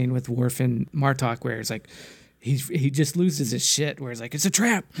great scene with Worf and Martok where it's like... He just loses his shit where it's like, it's a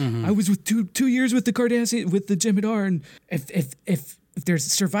trap. I was with two years with the Cardassian, with the Jem'Hadar, and if if there's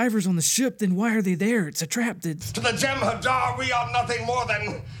survivors on the ship, then why are they there? It's a trap. To the Jem'Hadar, we are nothing more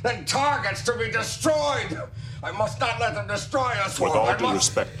than targets to be destroyed. I must not let them destroy us. With Worf. all due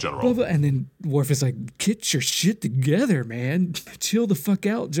respect, General. Blah, blah. And then Worf is like, get your shit together, man. Chill the fuck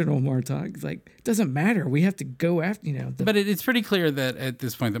out, General Martok. It's like, it doesn't matter. We have to go after, you know. But it's pretty clear that at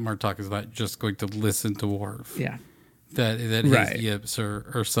this point that Martok is not just going to listen to Worf. Yeah. That his Right. yips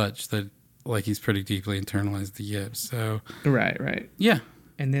are such that like he's pretty deeply internalized the yips. So Right. yeah.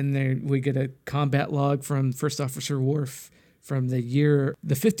 And then we get a combat log from First Officer Worf from the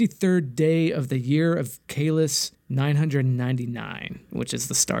 53rd day of the year of Kalis 999, which is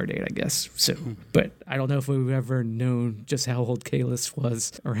the star date, I guess. So, but I don't know if we've ever known just how old Kalis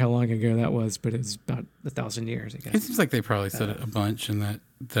was or how long ago that was, but it was about 1,000 years, I It guess. seems like they probably said it a bunch in that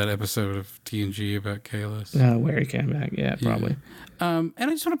episode of TNG about Kalis. Where he came back, yeah, probably. And I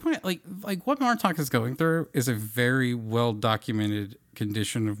just want to point out, like what Martok is going through is a very well documented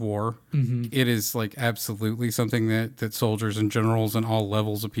condition of war. Mm-hmm. It is like absolutely something that soldiers and generals and all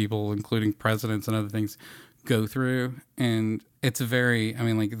levels of people, including presidents and other things, go through. And it's a very, I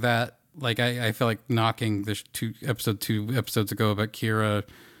mean, like that. Like I feel like knocking this two episodes ago about Kira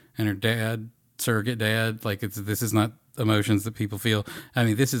and her dad, surrogate dad. Like this is not emotions that people feel. I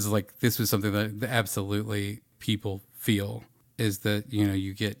mean, this was something that absolutely people feel. Is that, you know,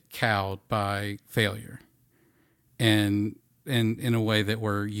 you get cowed by failure, and in a way that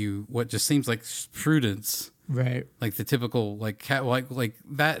where what just seems like prudence, Right. like the typical like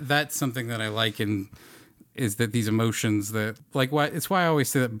that's something that I like, and is that these emotions that it's why I always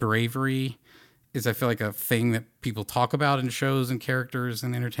say that bravery is, I feel like, a thing that people talk about in shows and characters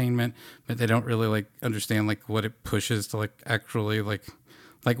and entertainment, but they don't really like understand like what it pushes to like actually like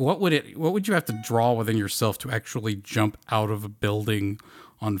what would you have to draw within yourself to actually jump out of a building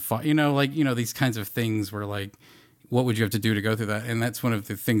on fire? You know, these kinds of things where like, what would you have to do to go through that? And that's one of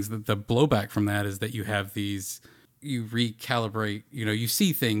the things that the blowback from that is that you have you recalibrate, you know, you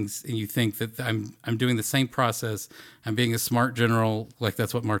see things and you think that I'm doing the same process. I'm being a smart general. Like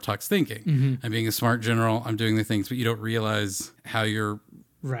that's what Martok's thinking. Mm-hmm. I'm being a smart general. I'm doing the things, but you don't realize how you're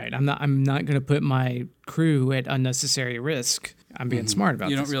Right. I'm not going to put my crew at unnecessary risk. I'm being smart about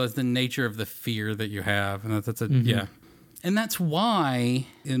you this. don't realize the nature of the fear that you have. And that's yeah. And that's why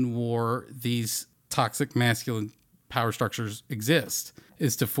in war, these toxic masculine power structures exist,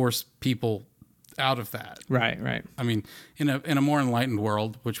 is to force people out of that. Right. I mean, in a more enlightened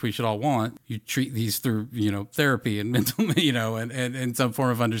world, which we should all want, you treat these through, you know, therapy and mental, you know, and some form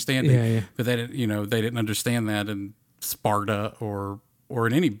of understanding. Yeah. But they didn't understand that in Sparta or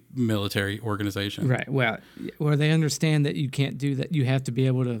in any military organization. Right. Well, where they understand that you can't do that. You have to be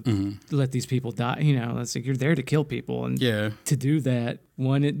able to let these people die. You know, it's like you're there to kill people. And to do that,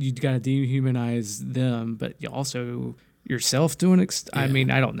 one, you got to dehumanize them, but you also yourself to an extent. I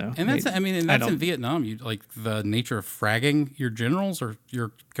mean, I don't know. And that's in Vietnam. You like the nature of fragging your generals or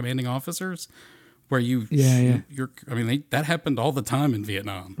your commanding officers, where you're. I mean, that happened all the time in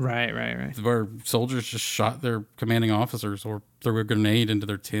Vietnam. Right. Where soldiers just shot their commanding officers or threw a grenade into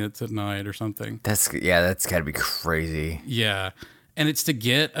their tents at night or something. That's got to be crazy. Yeah, and it's to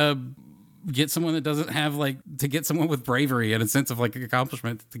get someone that doesn't have to get someone with bravery and a sense of like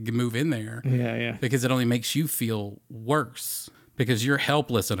accomplishment to move in there. Yeah. Because it only makes you feel worse because you're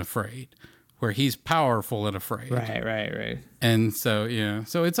helpless and afraid, where he's powerful and afraid. Right. And so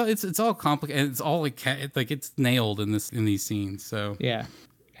so it's all complicated. It's all like it's nailed in these scenes. So yeah.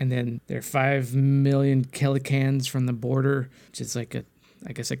 And then there are 5 million Kelicans from the border, which is like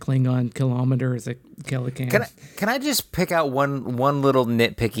I guess a Klingon kilometer is a Kelican. Can I just pick out one little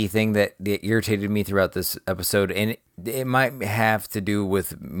nitpicky thing that irritated me throughout this episode, and it might have to do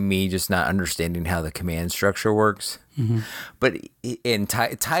with me just not understanding how the command structure works. Mm-hmm. But in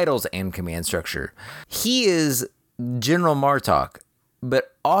titles and command structure, he is General Martok,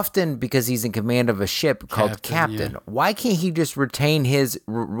 but often because he's in command of a ship called Captain. Yeah. Why can't he just retain his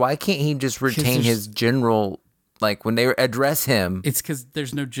general? Like when they address him, it's because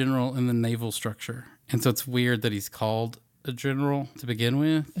there's no general in the naval structure, and so it's weird that he's called a general to begin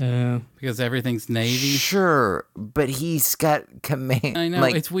with, because everything's Navy. Sure, but he's got command. I know,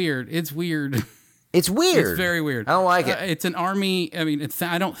 it's weird. It's weird. It's very weird. I don't like it. It's an army. I mean,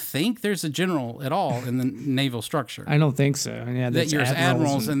 I don't think there's a general at all in the naval structure. I don't think so. Yeah, there's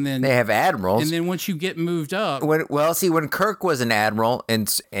admirals, and then they have admirals, and then once you get moved up, when Kirk was an admiral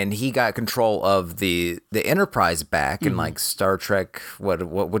and he got control of the Enterprise back in like Star Trek,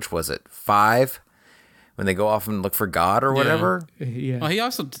 which was it, 5? when they go off and look for God or whatever. Yeah. Well,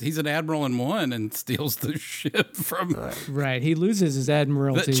 he's an admiral in one and steals the ship from Right. He loses his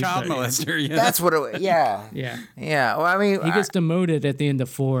admiralty. the child but- molester. Yeah. That's what it. Yeah. Yeah. Yeah. Well, I mean, He gets demoted at the end of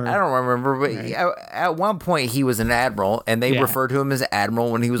 4. I don't remember, but at one point he was an admiral, and they Yeah. referred to him as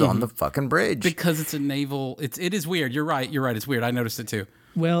admiral when he was on the fucking bridge. because it's a naval. It is weird. You're right. It's weird. I noticed it too.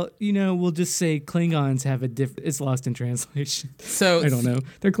 Well, we'll just say Klingons have a different. It's lost in translation. So I don't know.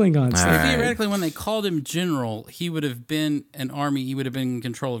 They're Klingons. All right. theoretically, when they called him general, he would have been an army. He would have been in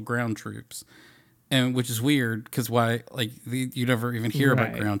control of ground troops, and which is weird because why? Like you never even hear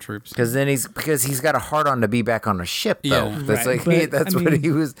about Right. ground troops. Because he's got a hard on to be back on a ship though. Yeah. That's Right. like But, that's I what mean, he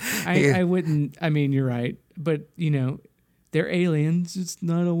was. I wouldn't. I mean, you're right, but they're aliens. It's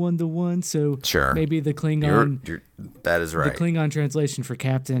not a 1-to-1. So Sure. maybe the Klingon. That is right. The Klingon translation for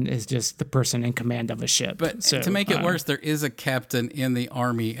captain is just the person in command of a ship. But so, to make it worse, there is a captain in the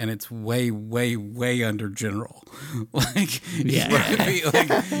army, and it's way, way, way under general. Like,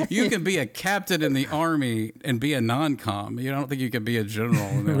 you can be a captain in the army and be a non-com. You don't think you can be a general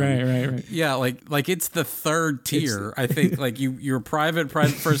in the army. Right. Yeah, like it's the third tier. I think like you're private,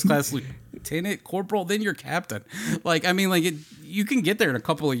 first class, lieutenant, corporal, then you're captain. Like I mean, like you can get there in a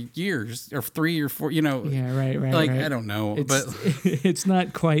couple of years or 3 or 4. Yeah, right. Like right. I don't know, It's, but it's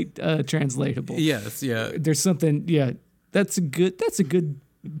not quite translatable. yes, yeah. There's something. Yeah, that's a good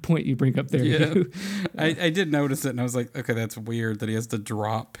point you bring up there. Yeah, Hugh. I did notice it, and I was like, okay, that's weird that he has to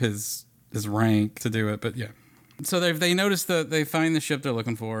drop his rank to do it. But yeah, so they notice that they find the ship they're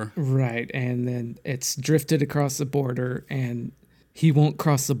looking for. Right, and then it's drifted across the border, and he won't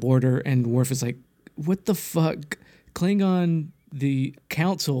cross the border, and Worf is like, "What the fuck, Klingon?" The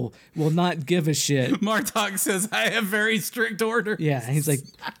council will not give a shit. Martok says, "I have very strict orders." Yeah, he's like,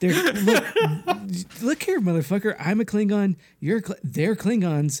 look here, motherfucker. I'm a Klingon. They're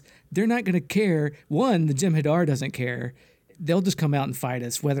Klingons. They're not gonna care. One, the Jem'Hadar doesn't care. They'll just come out and fight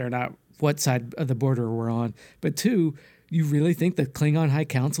us, whether or not what side of the border we're on. But two, you really think the Klingon High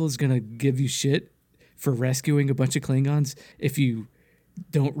Council is gonna give you shit for rescuing a bunch of Klingons if you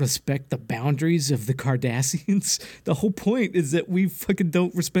don't respect the boundaries of the Cardassians? The whole point is that we fucking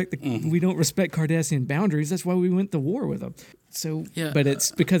don't respect we don't respect Cardassian boundaries. That's why we went to war with them. So, Yeah. but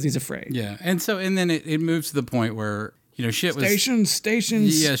it's because he's afraid. Yeah, and then it moves to the point where shit was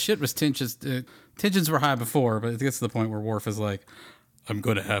Stations. Yeah, shit was tensions. Tensions were high before, but it gets to the point where Worf is like, "I'm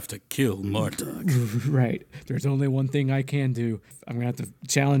gonna have to kill Martok." Right. There's only one thing I can do. I'm gonna have to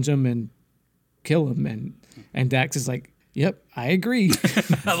challenge him and kill him. And Dax is like, "Yep, I agree."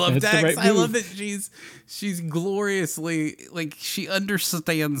 I love That's the Dax. right I love move. that she's gloriously like she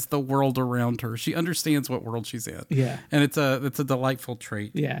understands the world around her. She understands what world she's in. Yeah. and it's a delightful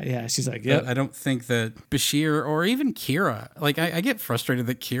trait. Yeah. She's like, But "Yep." I don't think that Bashir or even Kira, like I get frustrated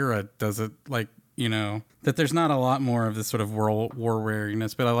that Kira does it, like, that there's not a lot more of this sort of world war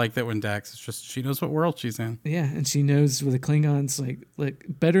wariness, but I like that when Dax is just, she knows what world she's in. Yeah, and she knows with the Klingons like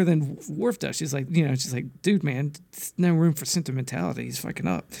better than Worf does. She's like, dude, man, there's no room for sentimentality. He's fucking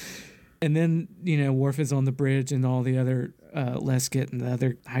up. And then, Worf is on the bridge and all the other Lesket and the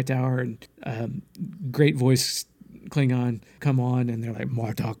other Hightower and great voice Klingon come on, and they're like,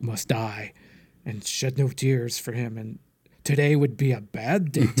 "Martok must die and shed no tears for him, and today would be a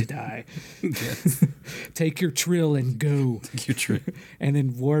bad day to die. Take your trill and go." You true. And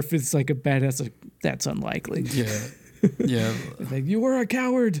then Worf is like a badass, like, "That's unlikely." Yeah. Yeah. Like, "You were a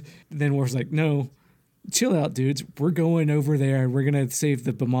coward." Then Worf's like, "No, chill out, dudes. We're going over there. We're going to save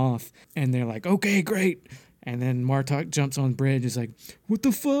the Bemoth." And they're like, "Okay, great." And then Martok jumps on the bridge. Is like, "What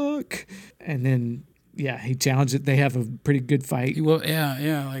the fuck?" And then, yeah, he challenges it. They have a pretty good fight. Well,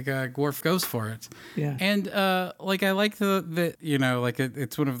 yeah, like Worf goes for it. Yeah. And like I like the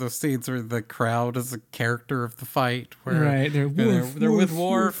it's one of those scenes where the crowd is a character of the fight. Where Right, they're they're Worf, with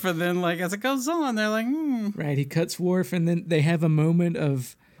Worf, and then like as it goes on, they're like, Right, he cuts Worf, and then they have a moment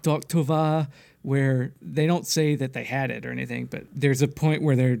of Tok Tova where they don't say that they had it or anything, but there's a point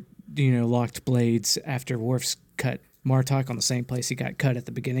where they're, locked blades after Worf's cut Martok on the same place he got cut at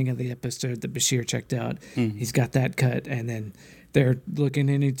the beginning of the episode that Bashir checked out. He's got that cut, and then they're looking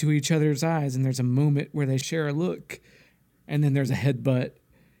into each other's eyes, and there's a moment where they share a look, and then there's a headbutt,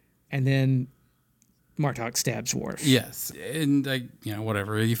 and then Martok stabs Worf. yes, and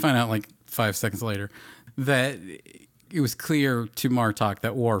whatever. You find out like 5 seconds later that it was clear to Martok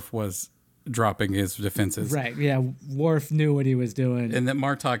that Worf was dropping his defenses. Right, yeah, Worf knew what he was doing. And that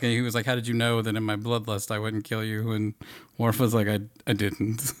Martok, he was like, "How did you know that in my bloodlust I wouldn't kill you?" And Worf was like, I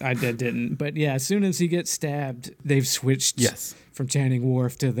didn't. I didn't. But yeah, as soon as he gets stabbed, they've switched Yes. from chanting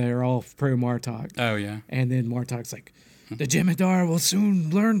Worf to they're all pro Martok. Oh, yeah. And then Martok's like, "The Jem'Hadar will soon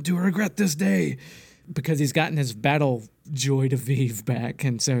learn to regret this day." because he's gotten his battle joy to vive back,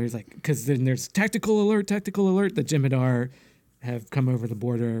 and so he's like, because then there's tactical alert. The Jem'Hadar have come over the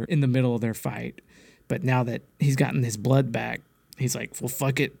border in the middle of their fight, but now that he's gotten his blood back, he's like, well,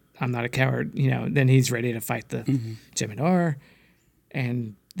 fuck it, I'm not a coward, Then he's ready to fight the Jem'Hadar,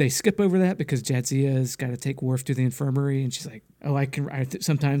 and they skip over that because Jadzia's got to take Worf to the infirmary, and she's like, "Oh,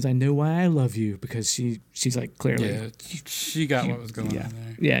 sometimes I know why I love you," because she's like clearly, she got what was going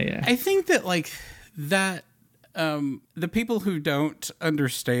on there. Yeah. I think that that the people who don't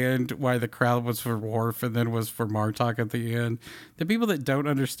understand why the crowd was for Worf and then was for Martok at the end, the people that don't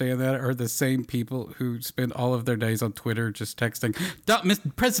understand that are the same people who spend all of their days on Twitter just texting,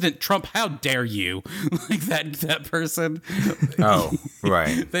 Mr. President Trump, how dare you? Like that person. Oh,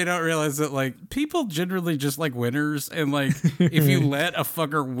 right. They don't realize that people generally just like winners, and if you let a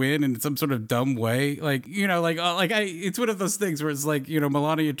fucker win in some sort of dumb way, it's one of those things where it's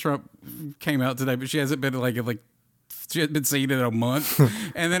Melania Trump came out today, but she hasn't been she had been seen in a month,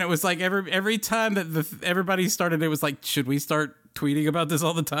 and then it was every time that everybody started, it was should we start tweeting about this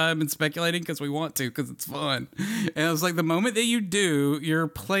all the time and speculating because we want to, because it's fun. And it was the moment that you do, you're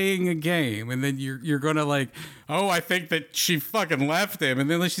playing a game, and then you're gonna oh, I think that she fucking left him, and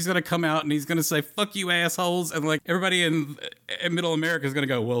then she's gonna come out and he's gonna say fuck you assholes, and everybody in middle America is gonna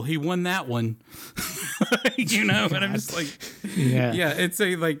go, well, he won that one. And I'm just yeah, it's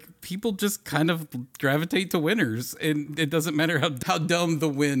people just kind of gravitate to winners, and it doesn't matter how dumb the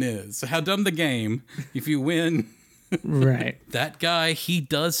win is, how dumb the game, if you win. Right. That guy, he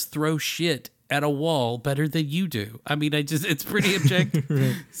does throw shit at a wall better than you do. I mean, it's pretty objective.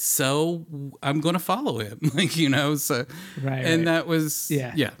 Right. So I'm going to follow him, so. Right. And that was,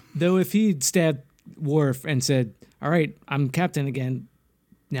 yeah. Though if he'd stabbed Worf and said, all right, I'm captain again,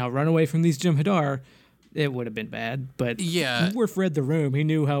 now run away from these Jem'Hadar, it would have been bad. But Worf read the room. He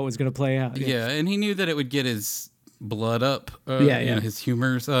knew how it was going to play out. Yeah. And he knew that it would get his blood up, his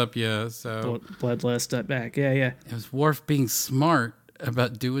humors up, so bloodlust up back, it was Worf being smart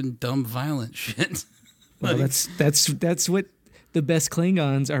about doing dumb, violent shit. Well, that's what the best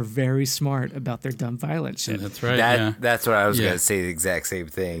Klingons are, very smart about their dumb, violent shit. That's right. That's what I was going to say. The exact same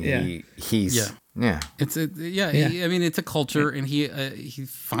thing. Yeah. He's It's I mean, it's a culture, and he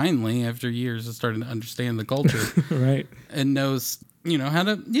finally, after years, is starting to understand the culture, right, and knows how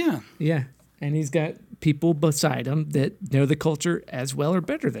to and he's got people beside him that know the culture as well or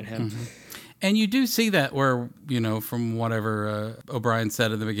better than him. Mm-hmm. And you do see that where, from whatever O'Brien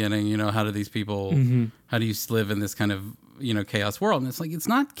said at the beginning, how do these people, how do you live in this kind of, chaos world? And it's it's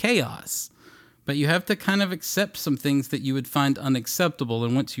not chaos, but you have to kind of accept some things that you would find unacceptable.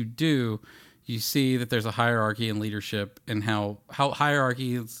 And once you do, you see that there's a hierarchy in leadership, and how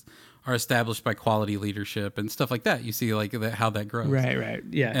hierarchies are established by quality leadership and stuff like that. You see how that grows. Right.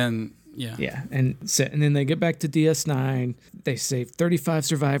 Yeah. And and then they get back to DS9. They save 35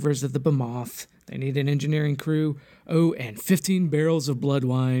 survivors of the Behemoth. They need an engineering crew. Oh, and 15 barrels of blood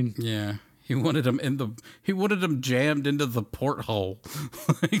wine. Yeah, he wanted them jammed into the porthole,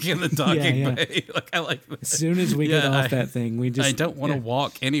 in the docking bay. I like that. As soon as we get off that thing, I don't want to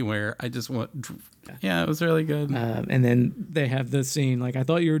walk anywhere. I just want. Yeah, it was really good. And then they have this scene I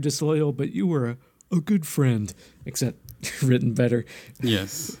thought you were disloyal, but you were a good friend, except written better.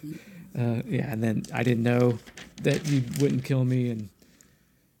 Yes. And then I didn't know that you wouldn't kill me,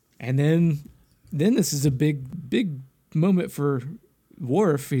 and then this is a big moment for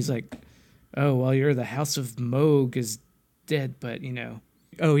Worf. He's like, oh, well, the House of Moog is dead, but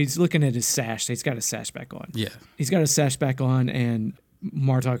he's looking at his sash. He's got his sash back on. Yeah, he's got his sash back on, and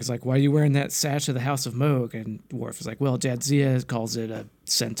Martok is like, why are you wearing that sash of the House of Moog? And Worf is like, well, Jadzia calls it a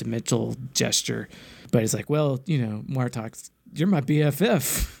sentimental gesture, but he's like, well, Martok, you're my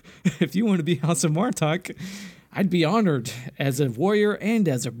BFF. If you want to be House of Martok, I'd be honored as a warrior and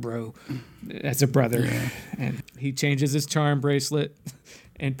as a brother. Yeah. And he changes his charm bracelet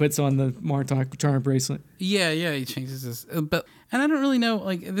and puts on the Martok charm bracelet. Yeah, he changes his. And I don't really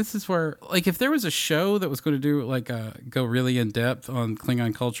know. This is where, if there was a show that was going to do go really in depth on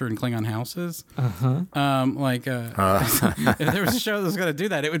Klingon culture and Klingon houses, if there was a show that was going to do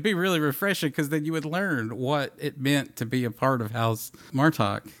that, it would be really refreshing, because then you would learn what it meant to be a part of House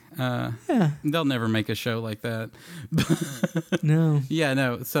Martok. They'll never make a show like that. No. Yeah,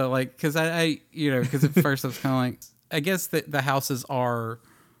 no. So because because at first I was kind of I guess that the houses are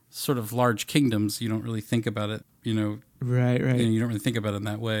sort of large kingdoms. You don't really think about it, Right. You don't really think about it in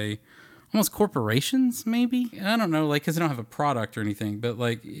that way. Almost corporations, maybe? I don't know, because they don't have a product or anything, but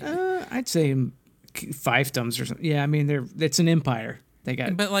I'd say fiefdoms or something. Yeah, I mean, it's an empire. They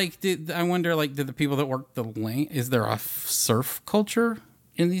got. But I wonder, did the people that work the land? Is there a surf culture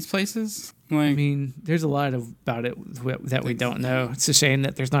in these places? Like, I mean, there's a lot about it that we don't know. It's a shame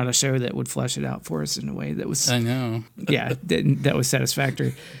that there's not a show that would flesh it out for us in a way that was, I know. that was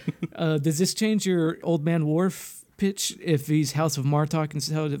satisfactory. Does this change your Old Man Worf pitch if he's House of Martok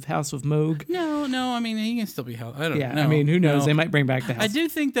instead of House of Moog? No. I mean, he can still be House. I don't know. I mean, who knows? They might bring back the House. I do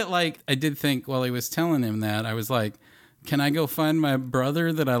think that, like, I did think while he was telling him that, I was like, can I go find my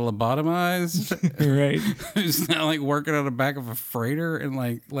brother that I lobotomized? Right. Who's now, like, working on the back of a freighter, and,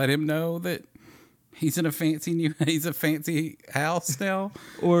 like, let him know that he's in a fancy house now?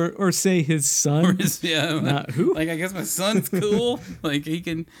 Or say his son. Who? Like, I guess my son's cool. Like, he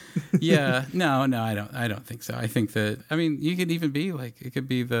can. Yeah. No, I don't think so. I think that. I mean, you could even be like, it could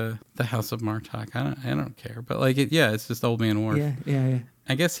be the House of Martok. I don't care. But like, it's just Old Man Worf. Yeah.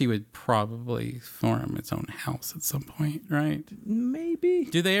 I guess he would probably form its own house at some point, right? Maybe.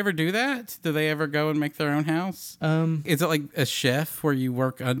 Do they ever do that? Do they ever go and make their own house? Is it like a chef where you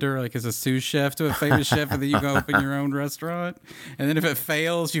work under, like, as a sous chef to a famous chef, and then you go open your own restaurant? And then if it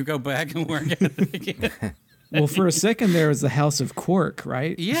fails, you go back and work at it again? Well, for a second there was the House of Quark,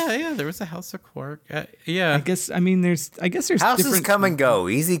 right? Yeah, there was a House of Quark. Yeah. I guess there's Houses different... come and go.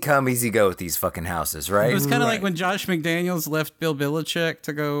 Easy come, easy go with these fucking houses, right? It was kind of like when Josh McDaniels left Bill Belichick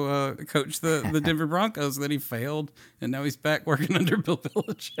to go coach the Denver Broncos, and then he failed, and now he's back working under Bill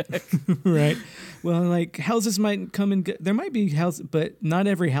Belichick. Right. Well, like, houses might come and go. There might be houses, but not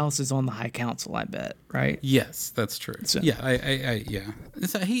every house is on the High Council, I bet, right? Yes, that's true. So. Yeah.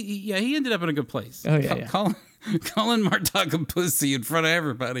 So he ended up in a good place. Oh, yeah. Calling Martok a pussy in front of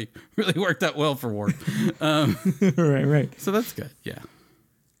everybody really worked out well for Ward. Right. So that's good. Yeah.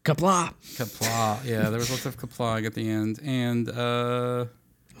 Kapla. Yeah, there was lots of kaplawing at the end, and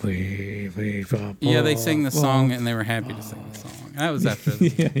they sang the song, and they were happy to sing the song. That was after.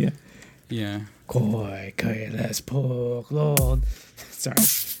 Yeah. Koi, let's poke, Lord. Sorry.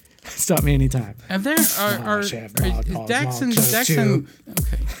 Stop me anytime. And there are Daxon.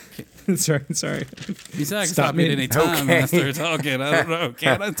 Okay. Sorry. You said I can stop you at any time after talking. I don't know.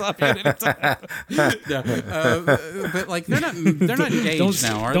 Can I stop you at any time? No. But like they're not engaged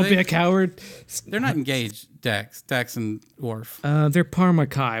now, are they? Don't be a coward. They're not engaged, Dax and Worf. They're Parma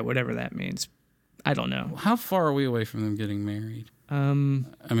Kai, whatever that means. I don't know. How far are we away from them getting married? I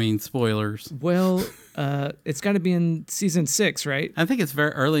mean, spoilers. Well, it's got to be in season 6, right? I think it's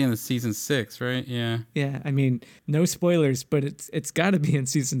very early in the season 6, right? Yeah. Yeah. I mean, no spoilers, but it's got to be in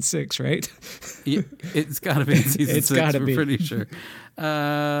season 6, right? Yeah, it's got to be in season 6. It's got to be. We're pretty sure.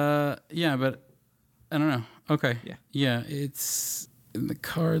 Yeah, but I don't know. Okay. Yeah. It's in the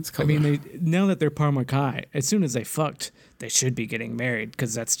cards. I mean, now that they're Parma Kai, as soon as they fucked, they should be getting married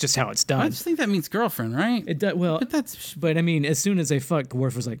because that's just how it's done. I just think that means girlfriend, right? It does. Well, but I mean, as soon as they fucked,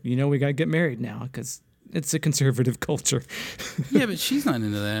 Worf was like, we got to get married now because it's a conservative culture. Yeah, but she's not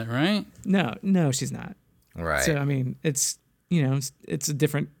into that, right? No, she's not. Right. So, I mean, it's a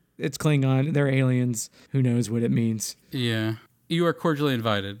different, it's Klingon. They're aliens. Who knows what it means? Yeah. You are cordially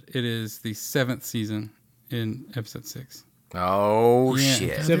invited. It is the 7th season in episode 6. Oh, yeah.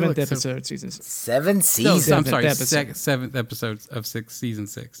 shit. 7th episode, season 6. 7 seasons? No, I'm sorry, episode. 7th episode of season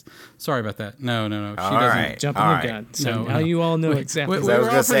 6. Sorry about that. No. She all doesn't. right. Jumping the gun. So now you all know exactly. I was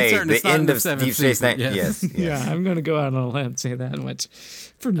going to say, the end of Deep Space Nine. Yes. Yeah, I'm going to go out on a limb and say that much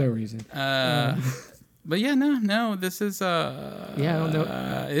for no reason. But yeah, no. This is I don't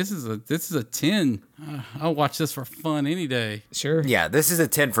know. This is a 10. I'll watch this for fun any day. Sure. Yeah, this is a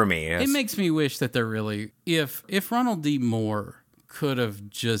 10 for me. It makes me wish that they're really if Ronald D. Moore could have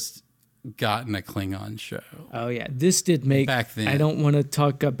just gotten a Klingon show. Oh yeah, this did make. Back then. I don't want to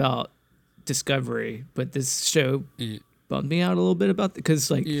talk about Discovery, but this show bummed me out a little bit about because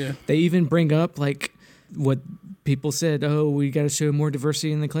they even bring up like what people said. Oh, we got to show more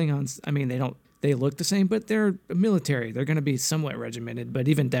diversity in the Klingons. I mean, they don't. They look the same, but they're military. They're going to be somewhat regimented. But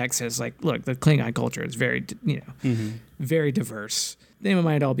even Dax says, like, look, the Klingon culture is very, very diverse. They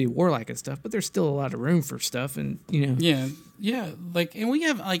might all be warlike and stuff, but there's still a lot of room for stuff. And, Yeah. Like, and we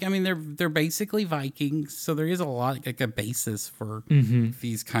have, like, I mean, they're basically Vikings. So there is a lot, like a basis for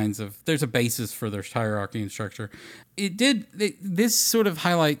these kinds of, there's a basis for their hierarchy and structure. This sort of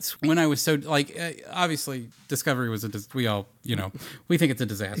highlights when I was so, like, obviously Discovery was we think it's a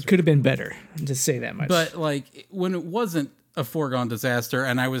disaster. It could have been better, just say that much. But, like, when it wasn't a foregone disaster,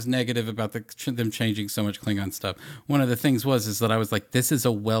 and I was negative about them changing so much Klingon stuff, one of the things is that I was like, this is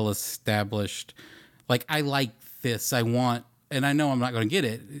a well-established, like, I like this, I want, and I know I'm not going to get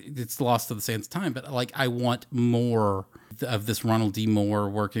it, it's lost to the sands of time, but, like, I want more of this Ronald D. Moore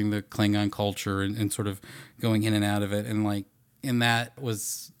working the Klingon culture and sort of going in and out of it, and, like, and that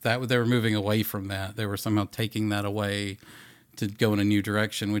they were moving away from that. They were somehow taking that away to go in a new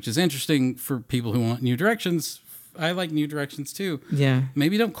direction, which is interesting for people who want new directions. I like new directions too. Yeah.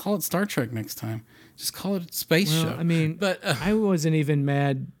 Maybe don't call it Star Trek next time. Just call it a space show. I mean, but I wasn't even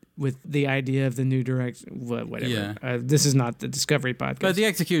mad with the idea of the new direction. Whatever. Yeah. This is not the Discovery podcast. But the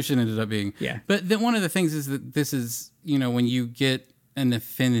execution ended up being. Yeah. But one of the things is that this is, when you get an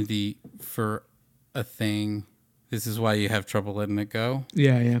affinity for a thing, this is why you have trouble letting it go.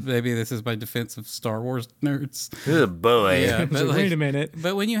 yeah. Maybe this is my defense of Star Wars nerds. Oh boy. Yeah, but Wait a minute.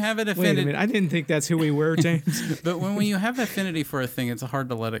 But when you have an Wait a affinity, minute. I didn't think that's who we were, James. but when you have affinity for a thing, it's hard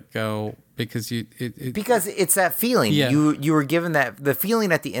to let it go because Because it's that feeling. Yeah. You were given the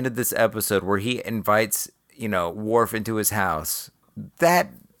feeling at the end of this episode where he invites, Worf into his house. That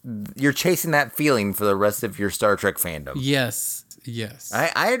you're chasing that feeling for the rest of your Star Trek fandom. Yes.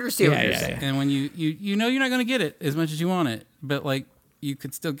 I understand what you're saying. And when you know you're not going to get it as much as you want it, but like you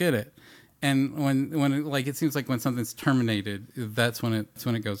could still get it. And when it seems like when something's terminated, that's when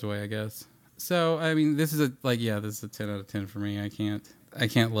it goes away, I guess. So I mean, this is a 10 out of 10 for me. I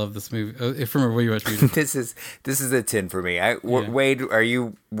can't love this movie. From a rewatch movie. This is a 10 for me. Wade,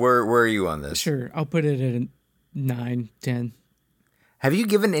 where are you on this? Sure. I'll put it at a 9, 10. Have you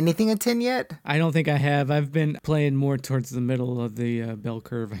given anything a 10 yet? I don't think I have. I've been playing more towards the middle of the bell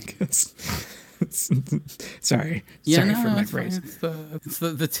curve, I guess. Sorry for my phrase. It's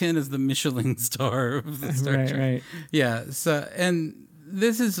the 10 is the Michelin star of the Star Trek. Right. Yeah. So, and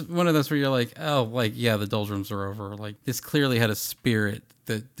this is one of those where you're like, oh, like, yeah, the doldrums are over. Like, this clearly had a spirit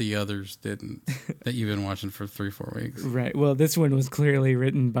that the others didn't, that you've been watching for 3-4 weeks. Right. Well, this one was clearly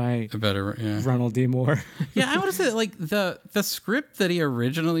written by Ronald D. Moore. Yeah, I would say, like, the script that he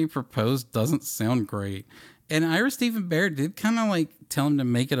originally proposed doesn't sound great. And Ira Steven Behr did kind of, like, tell him to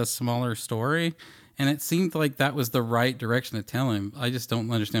make it a smaller story. And it seemed like that was the right direction to tell him. I just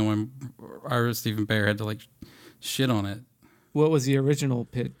don't understand why Ira Steven Behr had to, like, shit on it. What was the original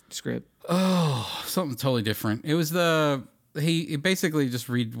pit script? Oh, something totally different. It was he basically just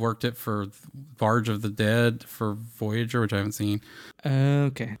reworked it for Barge of the Dead for Voyager, which I haven't seen.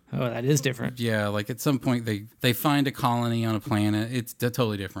 Okay. Oh, that is different. Yeah, like at some point they find a colony on a planet. It's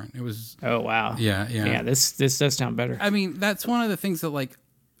totally different. It was. Oh wow. Yeah. Yeah, this does sound better. I mean, that's one of the things that like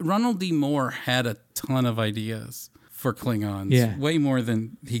Ronald D. Moore had a ton of ideas for Klingons. Yeah. Way more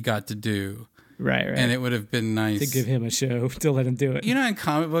than he got to do. Right. And it would have been nice to give him a show to let him do it. In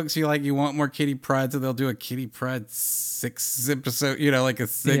comic books, you want more Kitty Pryde, so they'll do a Kitty Pryde 6 episode. Like a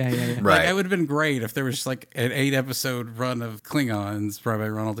 6. Yeah. Like, right. It would have been great if there was just like an 8 episode run of Klingons, probably by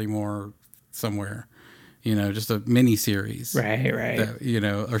Ronald D. Moore somewhere. Just a mini series. Right.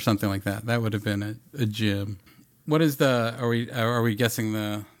 That, or something like that. That would have been a gem. What is are we guessing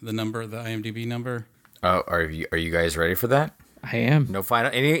the number, the IMDb number? Oh, are you guys ready for that? I am. No final.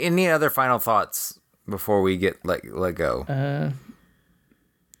 Any other final thoughts before we get let go?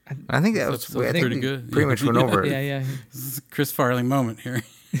 I think that was pretty good. Pretty much went over it. Yeah. This is a Chris Farley moment here.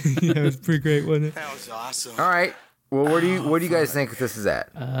 Yeah, it was pretty great, wasn't it? That was awesome. All right. Well, what do you guys think this is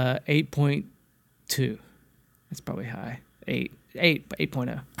at? 8.2. That's probably high.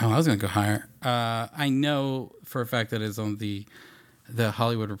 8.0. Oh, I was gonna go higher. I know for a fact that it's on the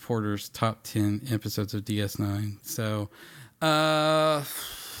Hollywood Reporter's top 10 episodes of DS9. So, I'm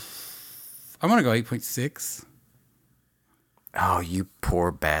gonna go 8.6. Oh, you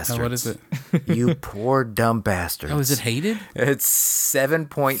poor bastards! Oh, what is it? You poor dumb bastards! Oh, is it hated? It's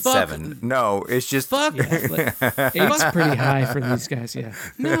 7.7. No, it's just Fuck. Yeah, it's pretty high for these guys. Yeah.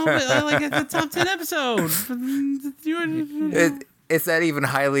 No, but I like it. The top 10 episode. It's not even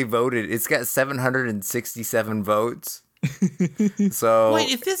highly voted. It's got 767 votes. So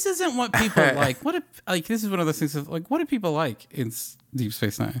wait, if this isn't what people like, this is one of those things of like, what do people like in Deep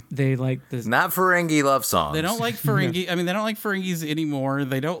Space Nine? They like this. Not Ferengi love songs. They don't like Ferengi. I mean, they don't like Ferengis anymore.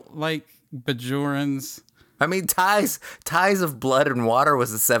 They don't like Bajorans. I mean, Ties of Blood and Water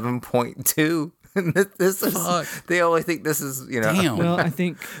was a 7.2. This is. Fuck. They only think this is Damn. Well, I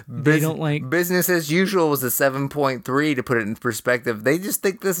think they don't like. Business as Usual was a 7.3 to put it in perspective. They just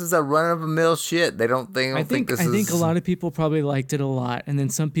think this is a run of the mill shit. They don't think. I think a lot of people probably liked it a lot, and then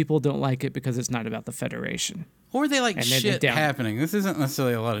some people don't like it because it's not about the Federation. Or they like And then shit they down. happening. This isn't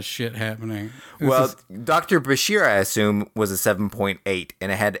necessarily a lot of shit happening. Dr. Bashir, I assume, was a 7.8, and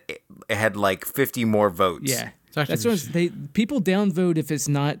it had like 50 more votes. Yeah, Dr. that's what people downvote if it's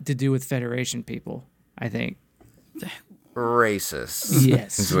not to do with Federation people. I think. Racist.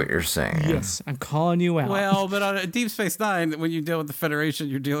 Yes, is what you're saying. Yes, I'm calling you out. Well, but on Deep Space Nine, when you deal with the Federation,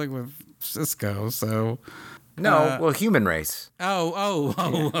 you're dealing with Cisco. So No, human race. Oh,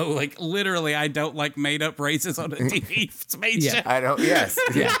 like literally, I don't like made up races on a TV spaceship. I don't. Yes.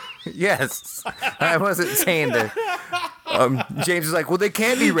 Yeah. Yes. I wasn't saying to. James is like, well, they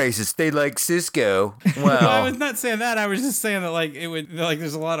can't be racist. They like Cisco. Well, I Well, was not saying that. I was just saying that like it would like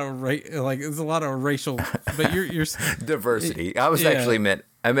there's a lot of there's a lot of racial, but you're diversity. I was Yeah. actually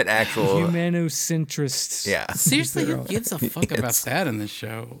I meant actual. Humanocentrists. Yeah. seriously, who gives a fuck about that in this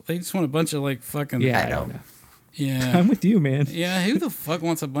show? They just want a bunch of like fucking Yeah, I I don't know. know. yeah. I'm with you, man. Yeah, who the fuck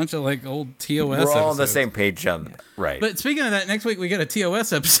wants a bunch of like old TOS We're all on the episodes? same page on right. But speaking of that, next week we get a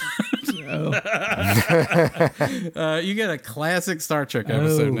TOS episode. Oh, You get a classic Star Trek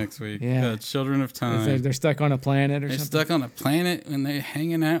episode Oh, next week. yeah. Children of Time. they're stuck on a planet or They're something. stuck on a planet and they're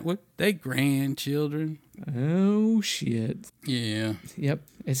hanging out with their grandchildren. Oh shit. Yeah. Yep.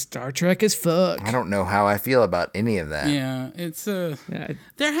 It's Star Trek as fuck. I don't know how I feel about any of that. Yeah. It's Yeah,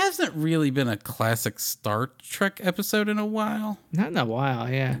 there hasn't really been a classic Star Trek episode in a while not in a while.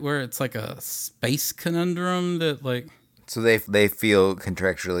 Yeah. where it's like a space conundrum that like So they feel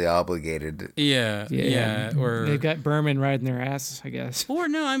contractually obligated. yeah. Or they've got Berman riding their ass, I guess. or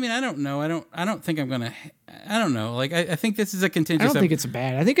no, I mean I don't know. I don't think I'm gonna I don't know. Like I think this is a I contentious don't think it's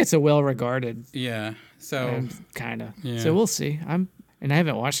bad. I think it's a well regarded yeah. So kind of. Yeah. So we'll see. And I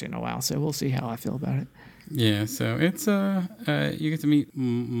haven't watched it in a while, so we'll see how I feel about it. yeah, so it's you get to meet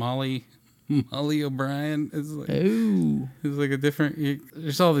Molly O'Brien is like Oh. it's like a different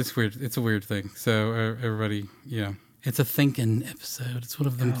there's all this weird it's a weird thing. So everybody yeah. It's a thinking episode. It's one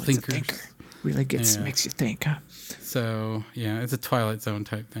of them It's a thinkers. thinker. Really makes you think, huh? So yeah, it's a Twilight Zone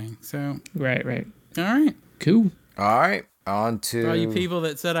type thing. So Right. all right. Cool. All right, on to For all you people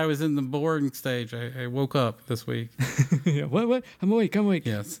that said I was in the boring stage, I woke up this week. Yeah. What? I'm awake.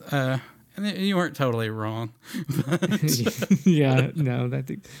 Yes. And you weren't totally wrong. Yeah. No,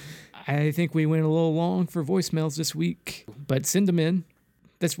 I think we went a little long for voicemails this week, but send them in.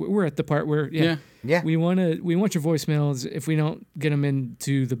 We're at the part where Yeah. Yeah. we want your voicemails. If we don't get them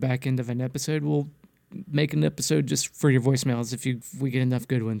into the back end of an episode, we'll make an episode just for your voicemails if we get enough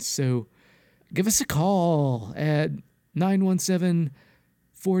good ones. So give us a call at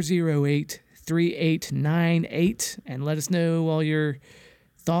 917-408-3898 and let us know all your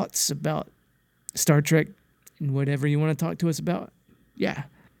thoughts about Star Trek and whatever you want to talk to us about. Yeah.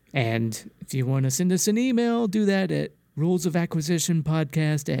 And if you want to send us an email, do that at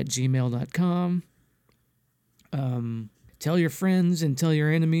rulesofacquisitionpodcast@gmail.com. Tell your friends and tell your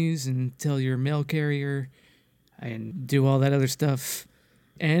enemies and tell your mail carrier and do all that other stuff.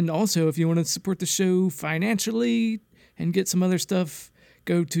 And also, if you want to support the show financially and get some other stuff,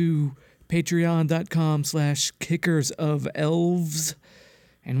 go to patreon.com/kickersofelves.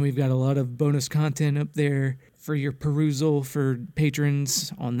 And we've got a lot of bonus content up there for your perusal for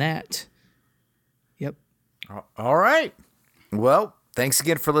patrons on that. Yep. All right. Well, thanks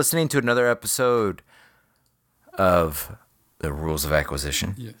again for listening to another episode of The Rules of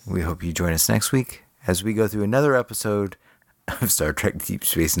Acquisition. Yes. We hope you join us next week as we go through another episode of Star Trek Deep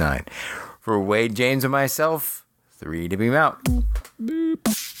Space Nine. For Wade, James, and myself, 3WM out.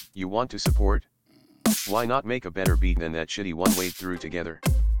 You want to support? Why not make a better beat than that shitty one Wade threw together?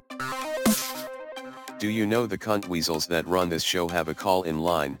 Do you know the cunt weasels that run this show have a call-in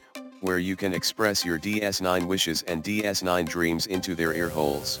line, where you can express your DS9 wishes and DS9 dreams into their ear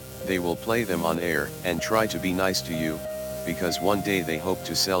holes? They will play them on air and try to be nice to you, because one day they hope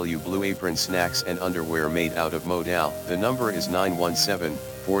to sell you Blue Apron snacks and underwear made out of modal. The number is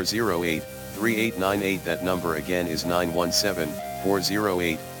 917-408-3898. That number again is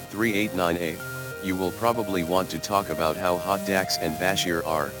 917-408-3898. You will probably want to talk about how hot Dax and Bashir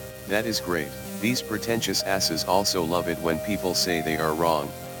are. That is great. These pretentious asses also love it when people say they are wrong.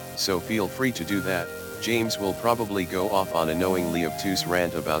 So feel free to do that. James will probably go off on a knowingly obtuse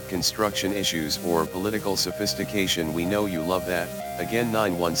rant about construction issues or political sophistication. We know you love that. Again,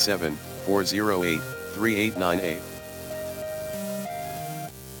 917-408-3898.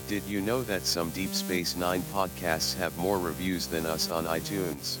 Did you know that some Deep Space Nine podcasts have more reviews than us on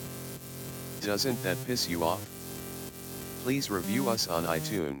iTunes? Doesn't that piss you off? Please review us on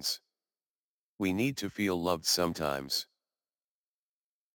iTunes. We need to feel loved sometimes.